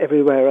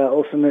everywhere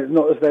else, and it's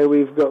not as though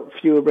we've got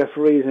fewer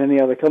referees in any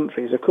other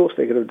countries. Of course,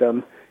 they could have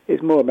done.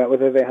 It's more about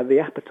whether they had the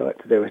appetite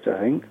to do it. I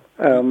think.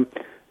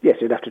 Yes,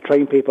 you'd have to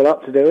train people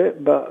up to do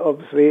it, but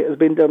obviously, it has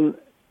been done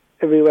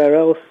everywhere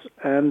else,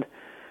 and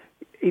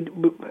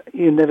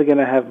you're never going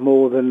to have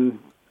more than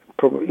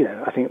probably,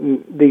 I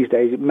think these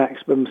days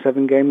maximum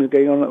 7 games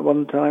going on at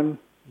one time.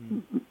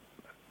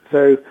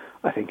 So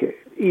I think it's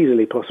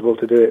easily possible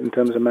to do it in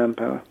terms of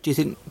manpower. Do you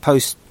think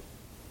post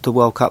the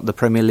World Cup the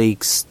Premier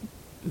League's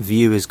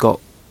view has got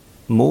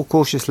more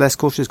cautious, less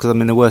cautious? Because I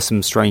mean there were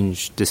some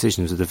strange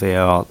decisions with the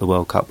VAR at the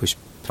World Cup, which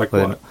like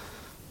what?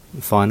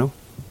 Final.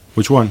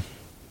 Which one?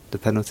 The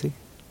penalty.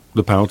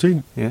 The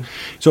penalty? Yeah.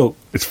 So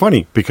it's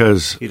funny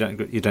because you don't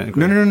agree.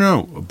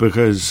 No.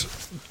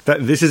 Because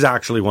this is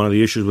actually one of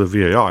the issues with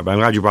VAR. But I'm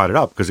glad you brought it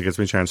up because it gives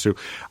me a chance to.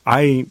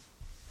 I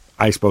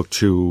spoke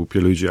to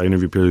Pierluigi. I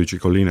interviewed Pierluigi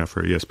Collina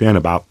for ESPN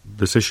about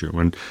this issue,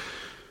 and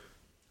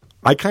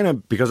I kind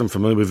of, because I'm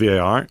familiar with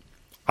VAR,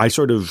 I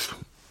sort of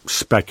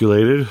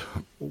speculated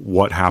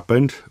what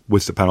happened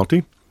with the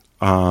penalty.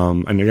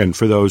 And again,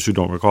 for those who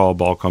don't recall,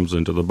 ball comes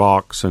into the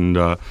box and.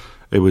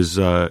 It was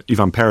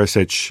Ivan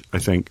Perisic, I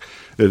think.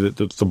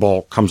 The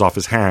ball comes off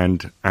his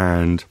hand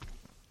and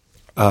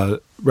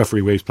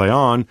referee waves play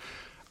on,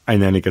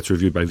 and then it gets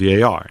reviewed by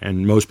VAR.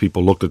 And most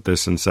people looked at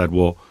this and said,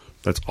 well,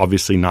 that's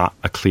obviously not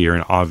a clear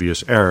and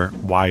obvious error.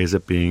 Why is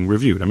it being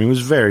reviewed? I mean, it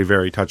was very,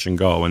 very touch and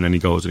go, and then he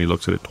goes and he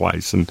looks at it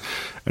twice, and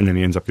then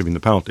he ends up giving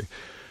the penalty.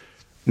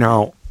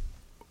 Now,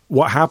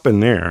 what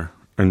happened there,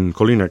 and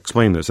Collina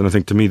explained this, and I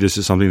think to me this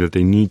is something that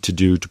they need to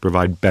do to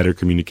provide better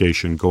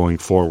communication going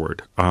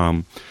forward.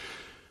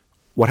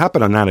 What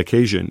happened on that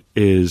occasion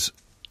is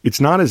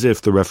it's not as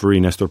if the referee,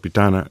 Nestor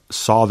Pitana,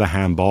 saw the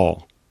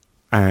handball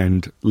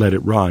and let it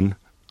run,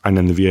 and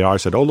then the VAR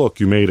said, oh, look,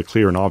 you made a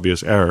clear and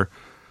obvious error.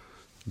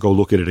 Go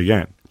look at it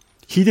again.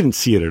 He didn't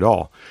see it at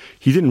all.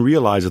 He didn't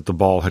realize that the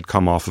ball had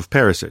come off of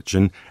Perisic,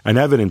 and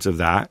evidence of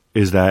that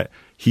is that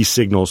he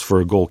signals for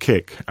a goal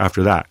kick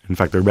after that. In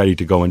fact, they're ready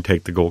to go and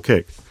take the goal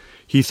kick.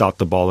 He thought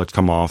the ball had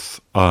come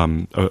off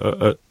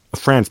a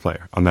France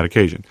player on that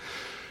occasion.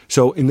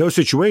 So in those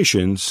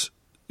situations,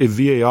 if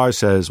VAR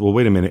says, well,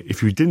 wait a minute,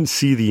 if you didn't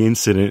see the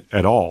incident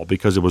at all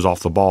because it was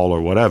off the ball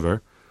or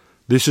whatever,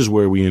 this is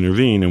where we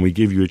intervene and we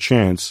give you a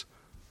chance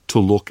to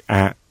look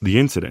at the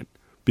incident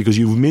because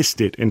you've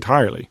missed it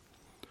entirely.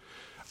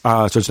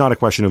 So it's not a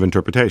question of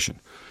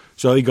interpretation.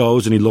 So he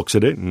goes and he looks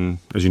at it, and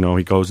as you know,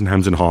 he goes and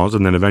hems and haws,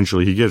 and then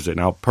eventually he gives it.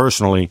 Now,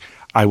 personally,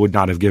 I would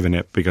not have given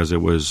it because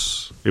it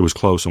was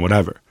close and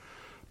whatever.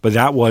 But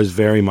that was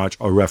very much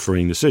a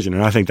refereeing decision.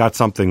 And I think that's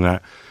something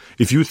that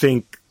if you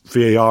think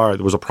VAR,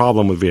 there was a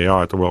problem with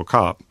VAR at the World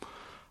Cup,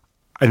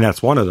 and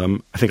that's one of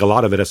them. I think a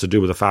lot of it has to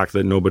do with the fact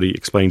that nobody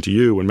explained to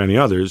you and many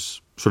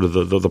others sort of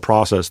the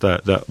process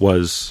that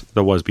was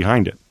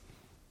behind it.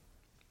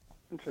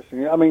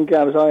 Interesting. I mean,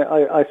 Gabs,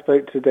 I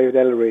spoke to David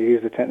Ellery,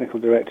 who's the technical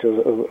director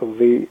of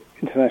the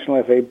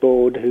International FA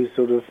board, who's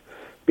sort of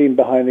been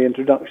behind the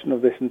introduction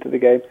of this into the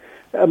game.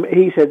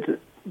 He said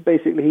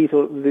basically he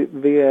thought the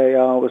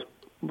VAR was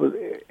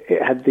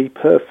it had the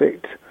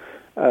perfect.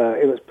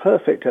 It was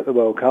perfect at the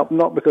World Cup,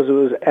 not because it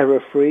was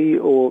error-free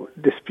or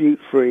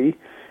dispute-free.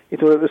 He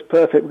thought it was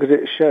perfect because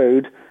it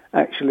showed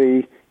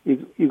actually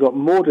you got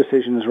more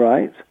decisions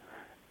right.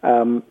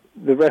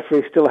 The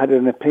referee still had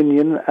an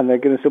opinion, and there are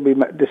going to still be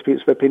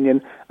disputes of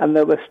opinion, and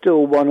there were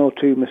still one or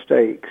two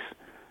mistakes.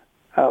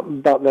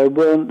 But there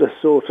weren't the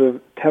sort of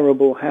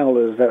terrible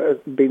howlers that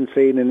have been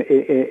seen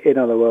in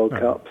other World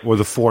Cups. Or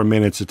the 4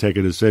 minutes to take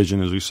a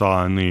decision, as we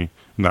saw in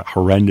that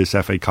horrendous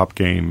FA Cup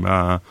game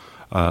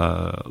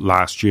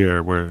last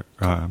year, where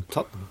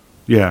Tottenham.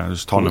 Yeah, it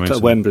was Tottenham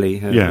at Wembley.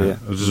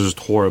 It was just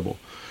horrible.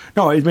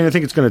 No, I mean, I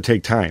think it's going to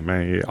take time,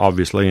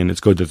 obviously, and it's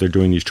good that they're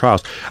doing these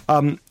trials.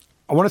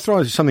 I want to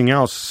throw something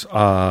else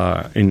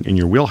in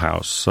your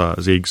wheelhouse,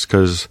 Ziegs,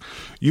 because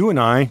you and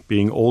I,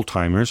 being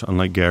old-timers,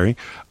 unlike Gary,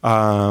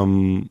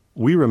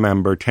 we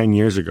remember 10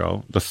 years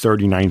ago, the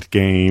 39th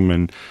game,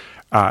 and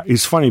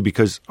it's funny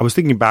because I was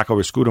thinking back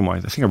over Scudamore.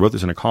 I think I wrote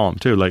this in a column,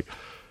 too. Like,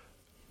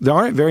 there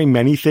aren't very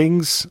many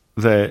mistakes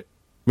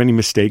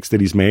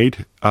that he's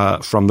made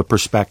from the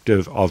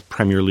perspective of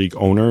Premier League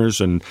owners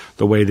and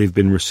the way they've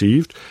been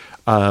received.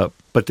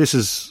 But this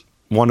is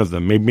one of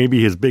them.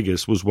 Maybe his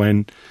biggest was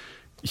when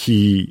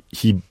he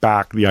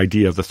backed the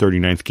idea of the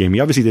 39th game. He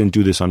obviously didn't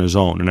do this on his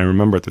own. And I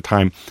remember at the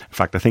time, in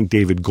fact, I think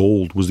David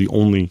Gold was the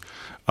only,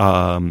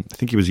 I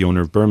think he was the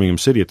owner of Birmingham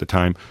City at the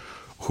time,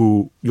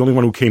 the only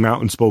one who came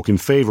out and spoke in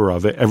favor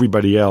of it.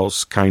 Everybody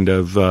else kind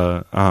of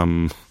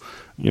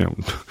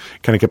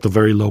kept a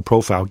very low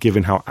profile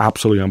given how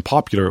absolutely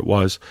unpopular it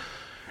was.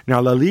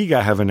 Now, La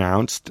Liga have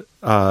announced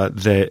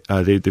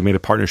that they made a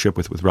partnership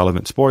with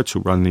Relevant Sports, who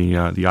run the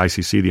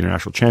ICC, the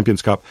International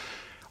Champions Cup.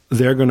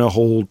 They're going to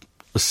hold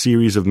a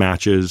series of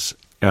matches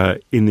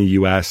in the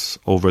U.S.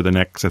 over the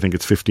next, I think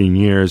it's 15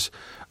 years.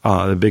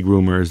 The big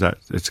rumor is that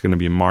it's going to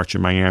be in March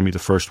in Miami, the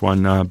first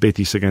one,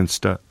 Betis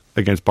against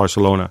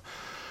Barcelona.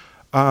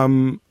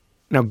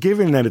 Now,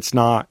 given that it's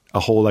not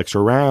a whole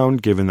extra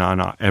round, given that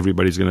not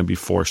everybody's going to be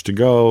forced to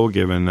go,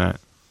 given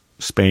that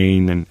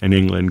Spain and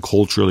England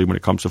culturally, when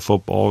it comes to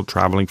football,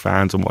 traveling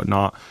fans and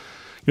whatnot,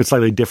 it's a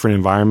slightly different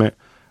environment.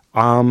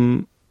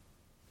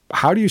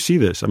 How do you see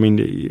this? I mean,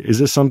 is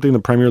this something the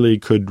Premier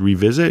League could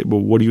revisit?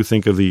 What do you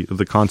think of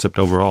the concept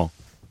overall?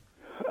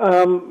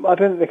 I don't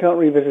think they can't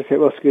revisit it.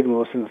 Well,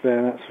 Scudamore since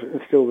then,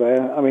 it's still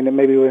there. I mean,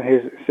 maybe when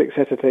his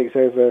successor takes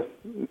over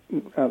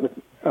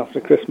after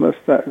Christmas,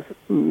 that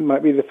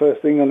might be the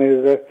first thing on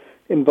his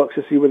inbox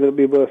to see whether it'll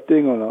be worth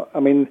doing or not.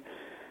 I mean,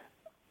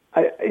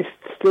 it's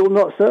still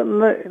not certain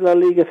that La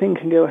Liga thing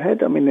can go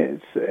ahead. I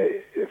mean,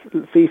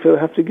 FIFA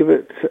have to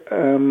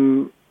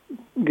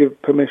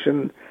give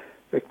permission.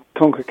 The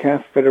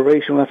CONCACAF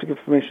Federation will have to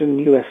give permission.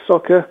 US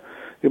Soccer,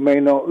 who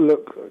may not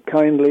look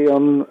kindly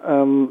on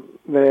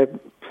their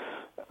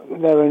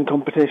own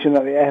competition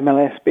at the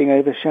MLS being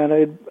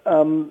overshadowed,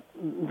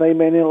 they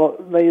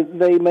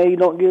may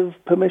not give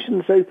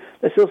permission. So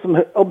there's still some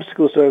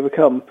obstacles to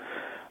overcome.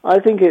 I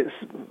think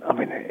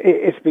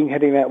it's been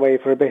heading that way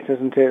for a bit,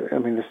 hasn't it? I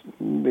mean,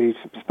 the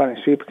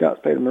Spanish Super Cup's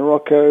played in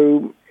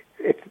Morocco.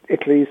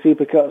 Italy's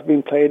Super Cup's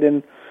been played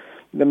in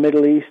the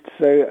Middle East.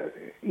 So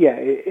yeah,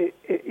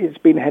 it's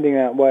been heading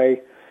that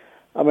way.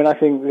 I mean, I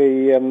think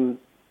the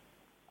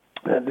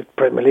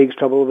Premier League's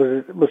trouble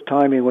was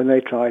timing when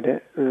they tried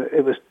it.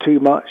 It was too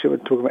much. It was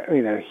talking about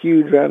a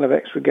huge round of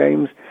extra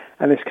games,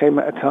 and this came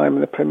at a time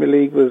when the Premier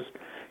League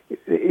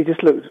it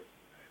just looked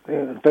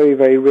very,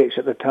 very rich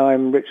at the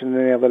time, richer than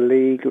any other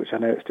league, which I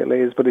know it still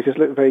is, but it just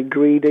looked very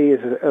greedy.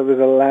 It was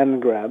a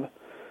land grab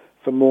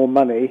for more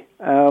money.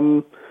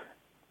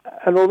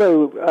 And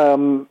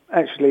although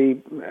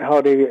actually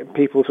hardly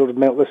people sort of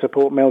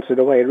melted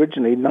away,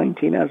 originally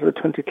 19 out of the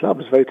 20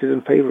 clubs voted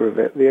in favour of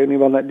it. The only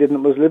one that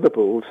didn't was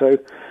Liverpool. So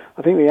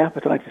I think the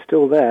appetite is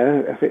still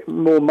there. If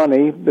more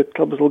money, the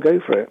clubs will go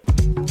for it.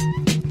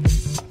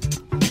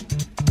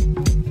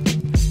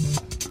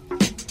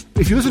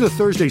 If you listen to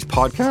Thursday's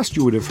podcast,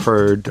 you would have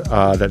heard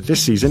that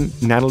this season,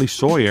 Natalie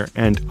Sawyer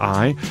and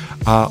I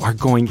are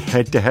going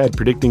head-to-head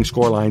predicting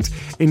scorelines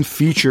in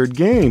featured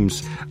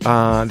games.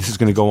 This is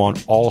going to go on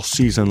all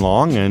season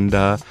long, and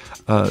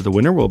the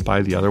winner will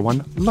buy the other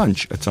one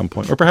lunch at some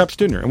point, or perhaps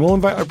dinner. And we'll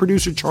invite our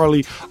producer,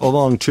 Charlie,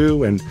 along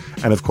too, and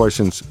of course,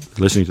 since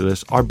listening to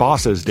this, our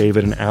bosses,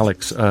 David and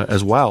Alex,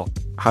 as well.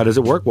 How does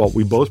it work? Well,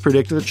 we both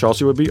predicted that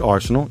Chelsea would beat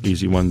Arsenal.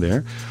 Easy one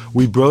there.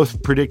 We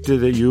both predicted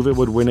that Juve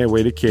would win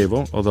away to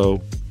Chievo,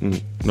 although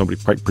nobody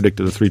quite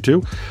predicted the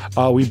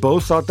 3-2. We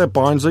both thought that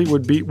Barnsley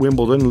would beat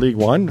Wimbledon in League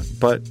One,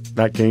 but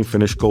that game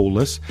finished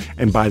goalless.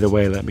 And by the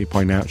way, let me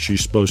point out,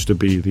 she's supposed to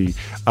be the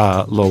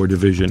lower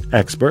division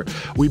expert.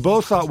 We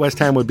both thought West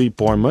Ham would beat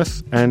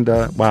Bournemouth, and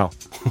wow,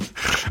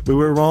 we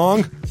were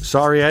wrong.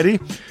 Sorry,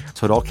 Eddie.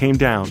 So it all came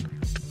down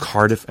to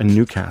Cardiff and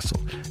Newcastle.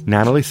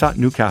 Natalie thought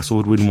Newcastle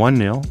would win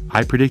 1-0.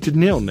 I predicted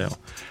 0-0.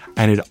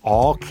 And it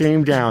all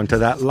came down to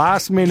that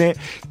last-minute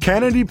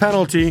Kennedy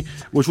penalty,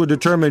 which would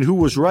determine who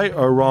was right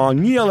or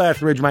wrong. Neil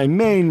Etheridge, my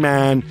main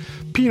man,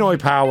 Pinoy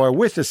power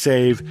with the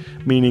save,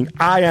 meaning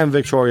I am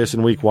victorious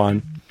in week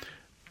 1.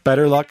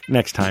 Better luck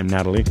next time,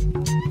 Natalie.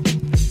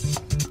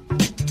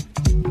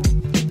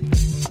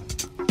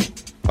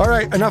 All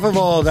right, enough of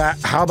all of that.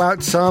 How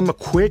about some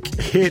quick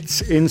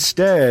hits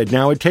instead?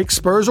 Now, it takes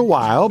Spurs a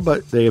while,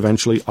 but they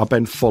eventually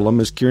upend Fulham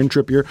as Kieran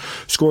Trippier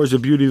scores the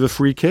beauty of a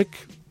free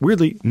kick.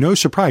 Weirdly, no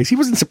surprise. He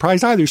wasn't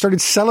surprised either. He started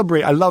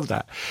celebrating. I love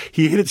that.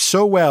 He hit it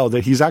so well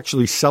that he's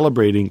actually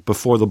celebrating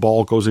before the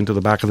ball goes into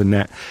the back of the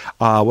net.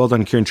 Well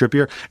done, Kieran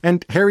Trippier.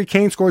 And Harry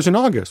Kane scores in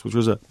August, which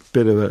was a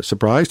bit of a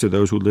surprise to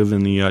those who live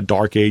in the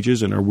dark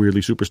ages and are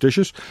weirdly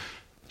superstitious.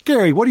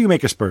 Gary, what do you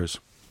make of Spurs?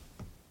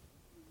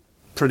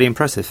 Pretty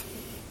impressive.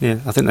 Yeah,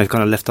 I think they've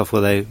kind of left off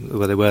where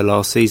they were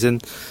last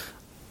season.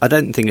 I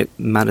don't think it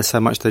matters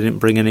so much they didn't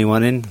bring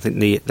anyone in. I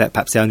think that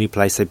perhaps the only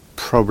place they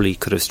probably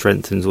could have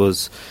strengthened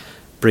was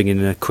bringing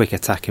in a quick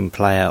attacking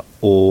player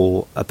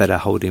or a better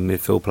holding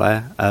midfield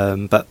player.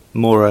 But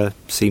Mora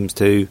seems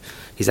to...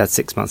 He's had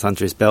 6 months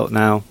under his belt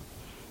now.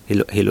 He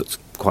looked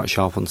quite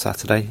sharp on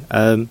Saturday.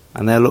 And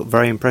they look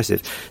very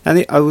impressive.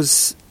 And I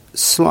was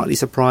slightly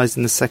surprised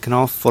in the second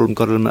half. Fulham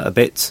got them a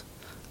bit.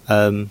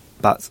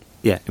 But,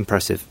 yeah,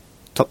 impressive.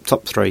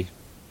 Top 3.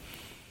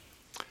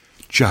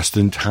 Just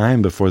in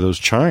time before those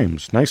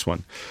chimes. Nice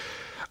one.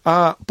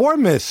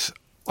 Bournemouth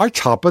are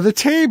top of the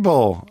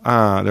table.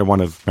 They're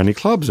one of many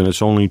clubs, and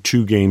it's only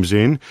 2 games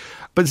in.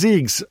 But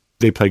Ziegs,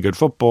 they play good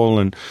football,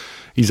 and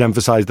he's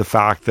emphasized the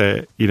fact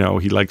that,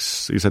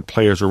 he's had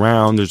players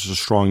around, there's a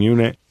strong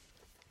unit.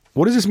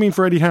 What does this mean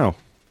for Eddie Howe?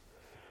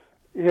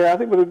 Yeah, I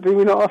think do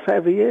we not offer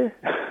every year?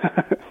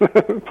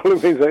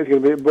 Probably means that he's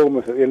going to be at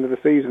Bournemouth at the end of the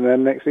season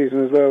and next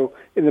season as well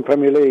in the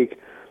Premier League.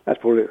 That's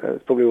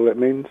probably all it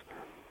means.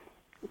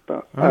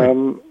 But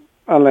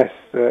unless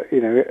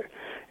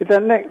if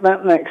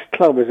that next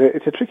club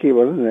it's a tricky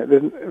one, isn't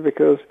it?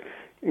 Because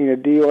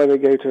do you either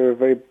go to a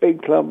very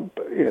big club,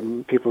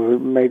 people who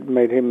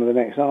made him the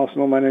next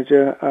Arsenal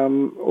manager,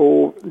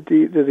 or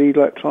does he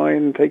try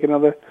and take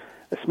a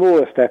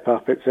smaller step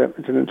up? It's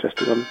an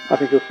interesting one. I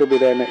think he'll still be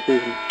there next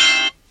season.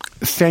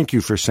 Thank you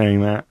for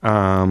saying that,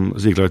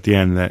 Ziegler, at the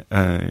end, that,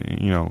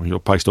 he'll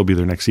probably still be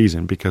there next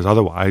season, because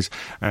otherwise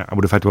I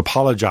would have had to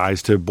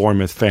apologize to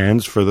Bournemouth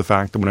fans for the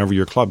fact that whenever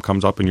your club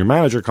comes up and your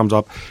manager comes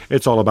up,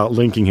 it's all about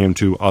linking him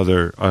to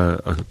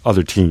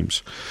other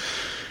teams.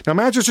 Now,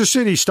 Manchester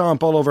City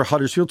stomp all over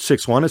Huddersfield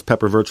 6-1 as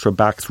Pep reverts for a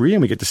back 3,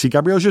 and we get to see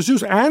Gabriel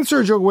Jesus and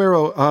Sergio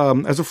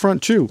Aguero as a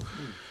front 2.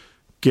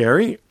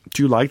 Gary,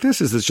 do you like this?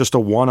 Is this just a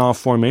one-off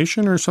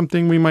formation or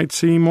something we might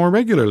see more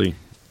regularly?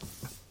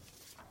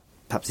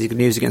 Perhaps he can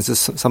use against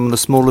some of the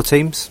smaller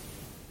teams.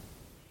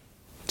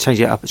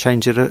 Change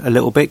it a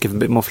little bit, give him a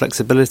bit more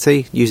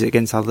flexibility. Use it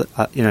against other.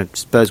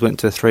 Spurs went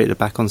to a 3 at the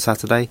back on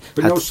Saturday.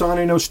 But no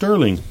Sané, no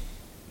Sterling.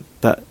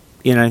 But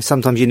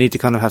sometimes you need to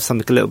kind of have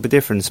something a little bit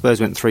different. Spurs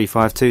went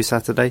 3-5-2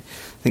 Saturday. I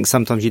think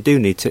sometimes you do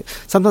need to.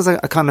 Sometimes I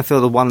kind of feel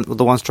the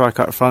one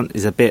striker up front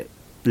is a bit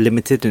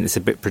limited and it's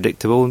a bit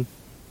predictable.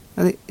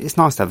 I think it's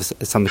nice to have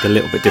something a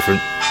little bit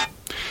different.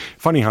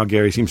 Funny how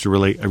Gary seems to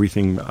relate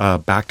everything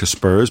back to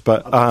Spurs,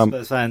 but I'm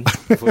a Spurs fan.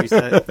 Before you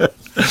say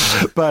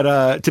it.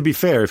 But to be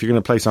fair, if you're going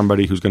to play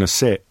somebody who's going to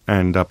sit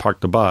and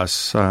park the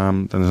bus,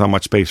 then there's not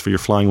much space for your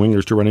flying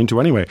wingers to run into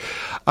anyway.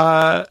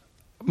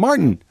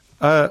 Martin,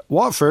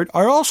 Watford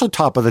are also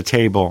top of the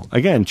table.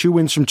 Again, 2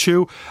 wins from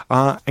 2.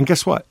 And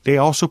guess what? They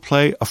also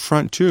play a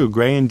front 2,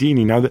 Gray and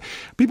Deeney. Now,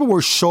 people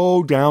were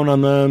so down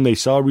on them. They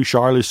saw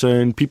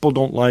Richarlison. People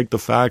don't like the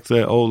fact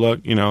that,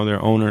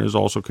 their owner is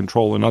also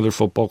controlling another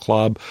football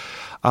club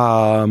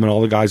and all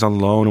the guys on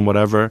loan and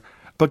whatever.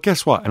 But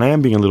guess what? And I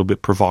am being a little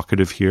bit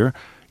provocative here.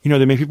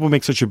 People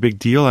make such a big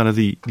deal out of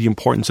the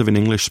importance of an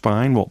English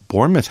spine. Well,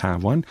 Bournemouth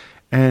have one.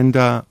 And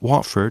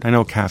Watford, I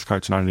know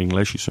Cathcart's not in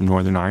English, he's from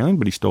Northern Ireland,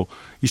 but he's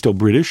still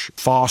British.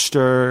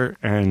 Foster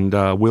and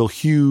Will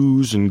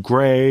Hughes and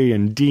Gray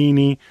and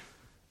Deeney.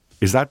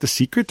 Is that the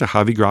secret to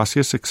Javi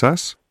Gracia's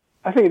success?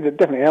 I think it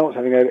definitely helps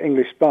having an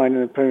English spine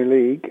in the Premier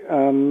League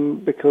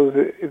because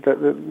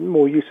they're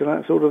more used to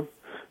that sort of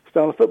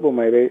style of football,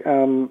 maybe.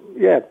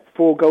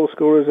 4 goal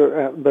scorers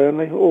at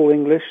Burnley, all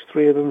English,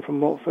 3 of them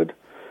from Watford.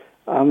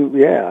 I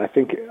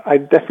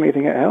definitely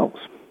think it helps.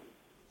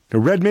 A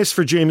red miss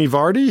for Jamie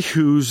Vardy,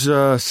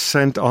 who's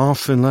sent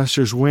off in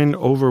Leicester's win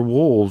over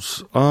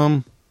Wolves.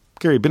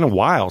 Gary, it's been a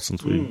while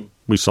since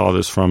we saw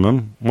this from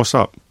him. What's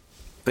up?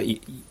 But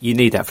you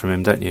need that from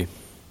him, don't you?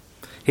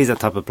 He's that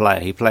type of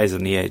player. He plays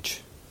on the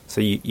edge. So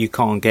you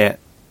can't get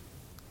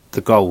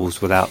the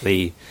goals without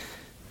the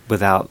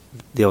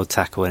odd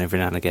tackle and every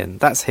now and again.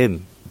 That's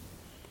him.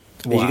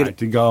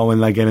 To go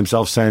and get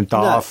himself sent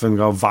off and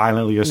go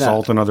violently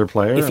assault another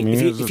player?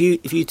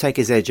 If you take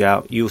his edge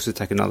out, you also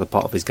take another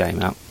part of his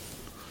game out.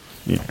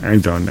 Yeah, I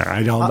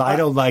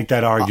don't like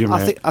that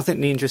argument. I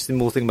think the interesting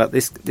more thing about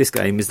this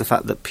game is the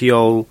fact that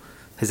Puyol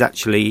has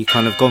actually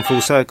kind of gone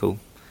full circle.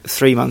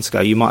 3 months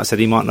ago, you might have said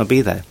he might not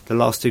be there. The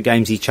last 2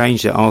 games he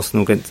changed at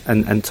Arsenal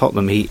and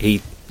Tottenham,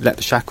 he let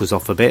the shackles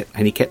off a bit,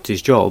 and he kept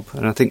his job.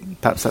 And I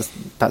think perhaps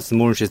that's the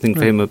more interesting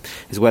thing for him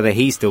is whether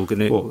he's still going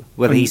to,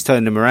 whether he's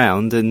turned them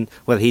around, and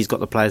whether he's got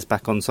the players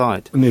back on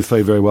side. And they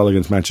played very well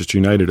against Manchester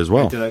United as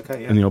well. They did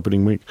okay, in the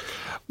opening week.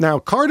 Now,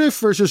 Cardiff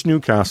versus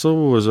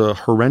Newcastle was a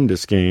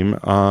horrendous game,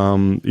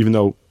 even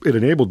though it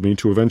enabled me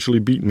to eventually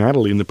beat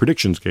Natalie in the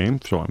predictions game.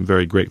 So I'm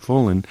very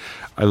grateful, and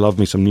I love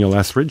me some Neil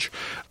Etheridge.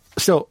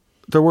 Still,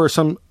 there were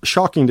some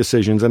shocking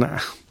decisions,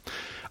 and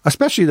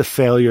especially the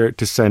failure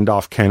to send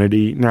off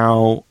Kennedy.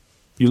 Now,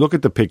 you look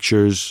at the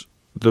pictures,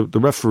 the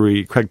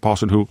referee, Craig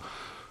Pawson, who,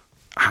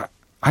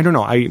 I don't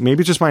know,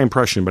 maybe it's just my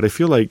impression, but I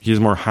feel like he has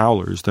more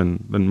howlers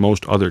than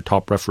most other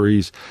top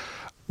referees.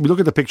 We look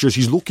at the pictures,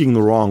 he's looking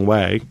the wrong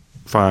way.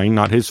 Fine,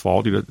 not his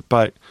fault,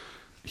 but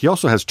he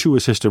also has 2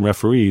 assistant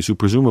referees who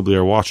presumably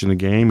are watching the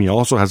game. He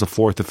also has a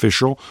 4th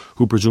official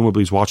who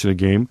presumably is watching the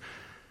game.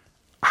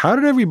 How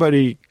did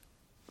everybody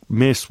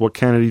miss what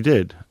Kennedy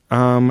did?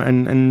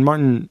 And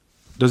Martin,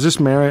 does this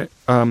merit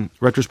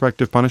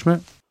retrospective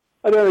punishment?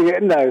 I don't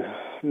think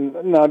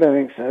no, I don't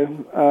think so.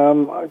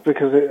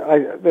 Because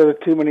there are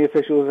too many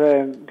officials there.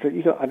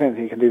 I don't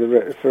think you can do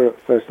the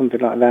for something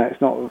like that.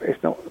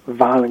 It's not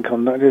violent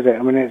conduct, is it?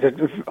 I mean, it's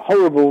a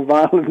horrible,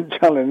 violent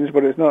challenge,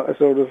 but it's not a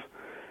sort of.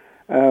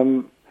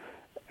 And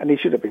he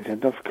should have been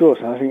sent off, of course.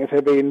 And I think if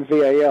there'd been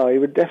VAR, he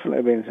would definitely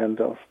have been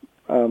sent off.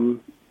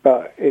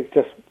 But it's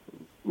just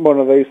one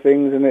of those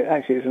things, and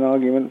it's an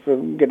argument for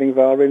getting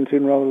VAR in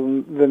sooner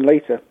rather than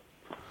later.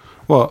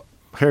 Well,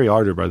 Harry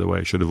Arter, by the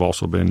way, should have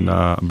also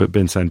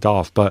been sent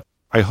off. But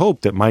I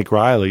hope that Mike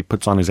Riley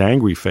puts on his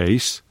angry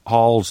face,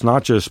 hauls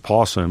not just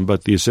Pawson,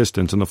 but the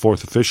assistants and the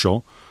 4th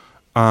official,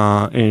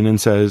 and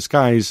says,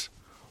 guys,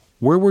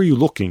 where were you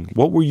looking?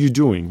 What were you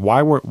doing?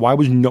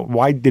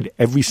 Why did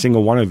every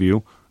single one of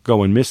you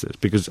go and miss this?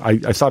 Because I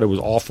thought it was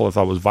awful. I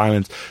thought it was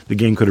violence. The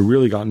game could have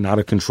really gotten out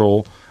of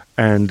control.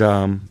 And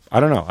I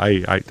don't know.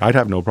 I'd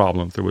have no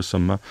problem if there was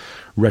some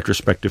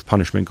retrospective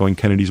punishment going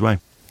Kennedy's way.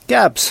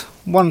 Gabs,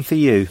 one for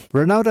you.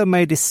 Ronaldo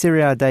made his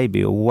Serie A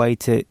debut away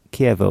to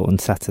Chievo on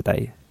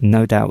Saturday.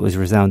 No doubt it was a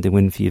resounding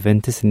win for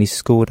Juventus, and he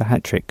scored a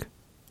hat-trick.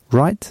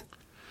 Right?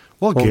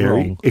 Well, or Gary,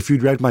 wrong? If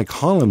you'd read my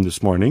column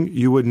this morning,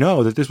 you would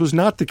know that this was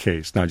not the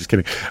case. No, just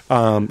kidding.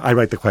 I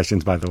write the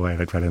questions, by the way,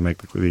 and I try to make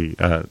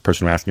the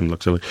person who asking them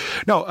look silly.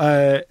 No,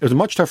 it was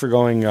much tougher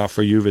going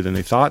for Juve than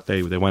they thought.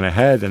 They went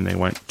ahead, and they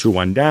went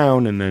 2-1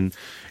 down, and then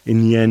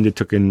in the end, it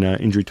took an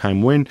injury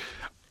time win.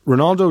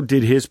 Ronaldo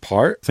did his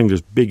part. I think there's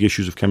big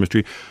issues of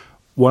chemistry.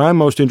 What I'm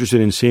most interested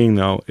in seeing,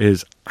 though,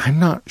 is I'm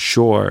not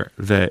sure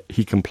that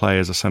he can play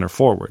as a center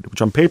forward,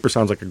 which on paper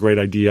sounds like a great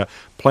idea.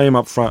 Play him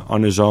up front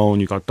on his own.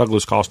 You've got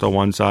Douglas Costa on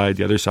one side.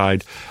 The other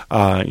side,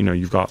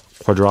 you've got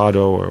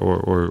Cuadrado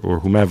or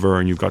whomever,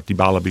 and you've got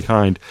Dybala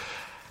behind.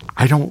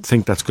 I don't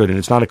think that's good, and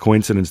it's not a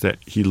coincidence that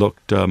he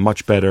looked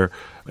much better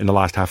in the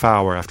last half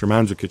hour after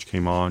Mandzukic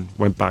came on,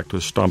 went back to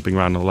his stomping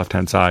around on the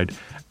left-hand side,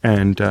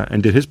 and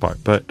did his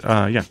part. But,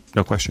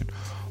 no question.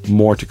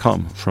 More to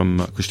come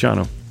from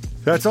Cristiano.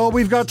 That's all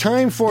we've got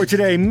time for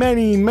today.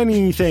 Many,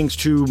 many thanks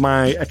to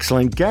my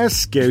excellent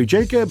guests, Gary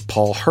Jacob,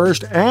 Paul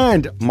Hurst,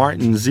 and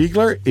Martin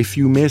Ziegler. If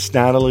you missed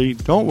Natalie,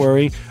 don't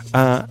worry.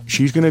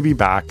 She's going to be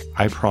back.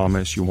 I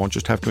promise. You won't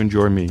just have to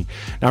enjoy me.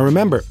 Now,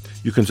 remember,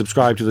 you can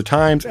subscribe to The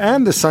Times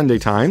and The Sunday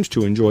Times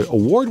to enjoy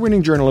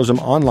award-winning journalism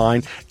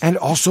online and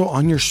also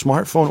on your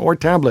smartphone or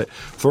tablet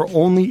for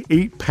only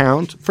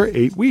 £8 for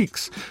 8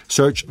 weeks.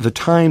 Search The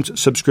Times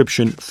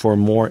subscription for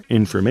more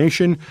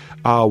information.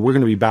 We're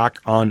going to be back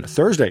on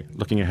Thursday,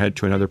 looking ahead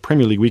to another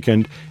Premier League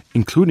weekend,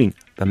 including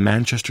the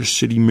Manchester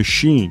City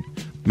Machine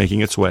making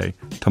its way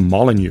to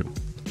Molineux.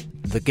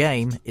 The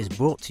Game is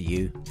brought to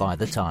you by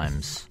The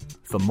Times.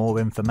 For more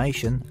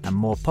information and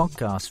more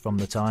podcasts from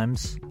The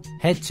Times,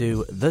 head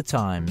to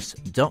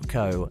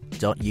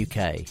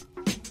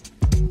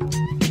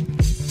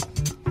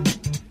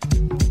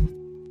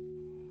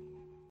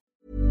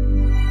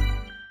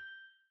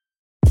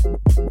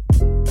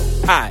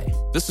Hi,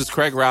 this is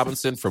Craig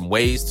Robinson from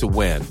Ways to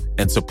Win,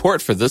 and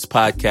support for this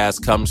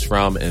podcast comes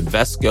from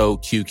Invesco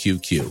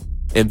QQQ.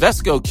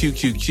 Invesco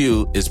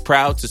QQQ is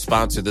proud to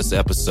sponsor this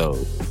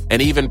episode,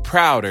 and even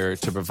prouder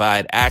to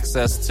provide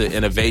access to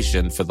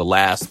innovation for the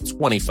last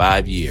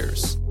 25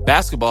 years.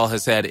 Basketball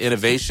has had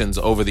innovations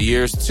over the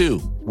years,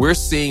 too. We're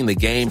seeing the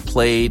game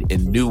played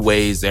in new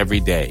ways every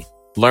day.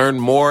 Learn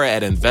more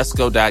at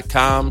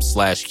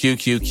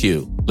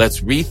Invesco.com/QQQ.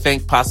 Let's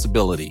rethink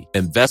possibility.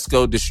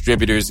 Invesco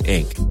Distributors,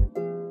 Inc.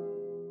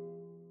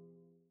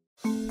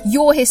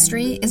 Your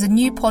History is a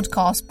new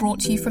podcast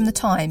brought to you from The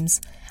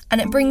Times, and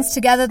it brings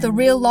together the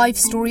real life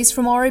stories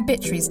from our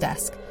obituaries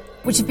desk,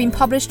 which have been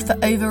published for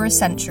over a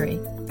century.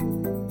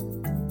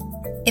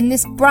 In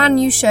this brand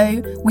new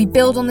show, we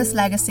build on this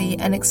legacy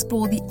and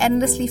explore the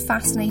endlessly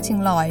fascinating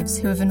lives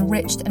who have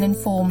enriched and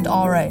informed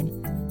our own.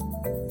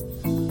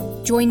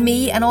 Join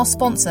me and our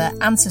sponsor,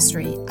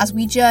 Ancestry, as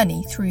we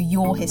journey through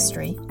your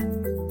history.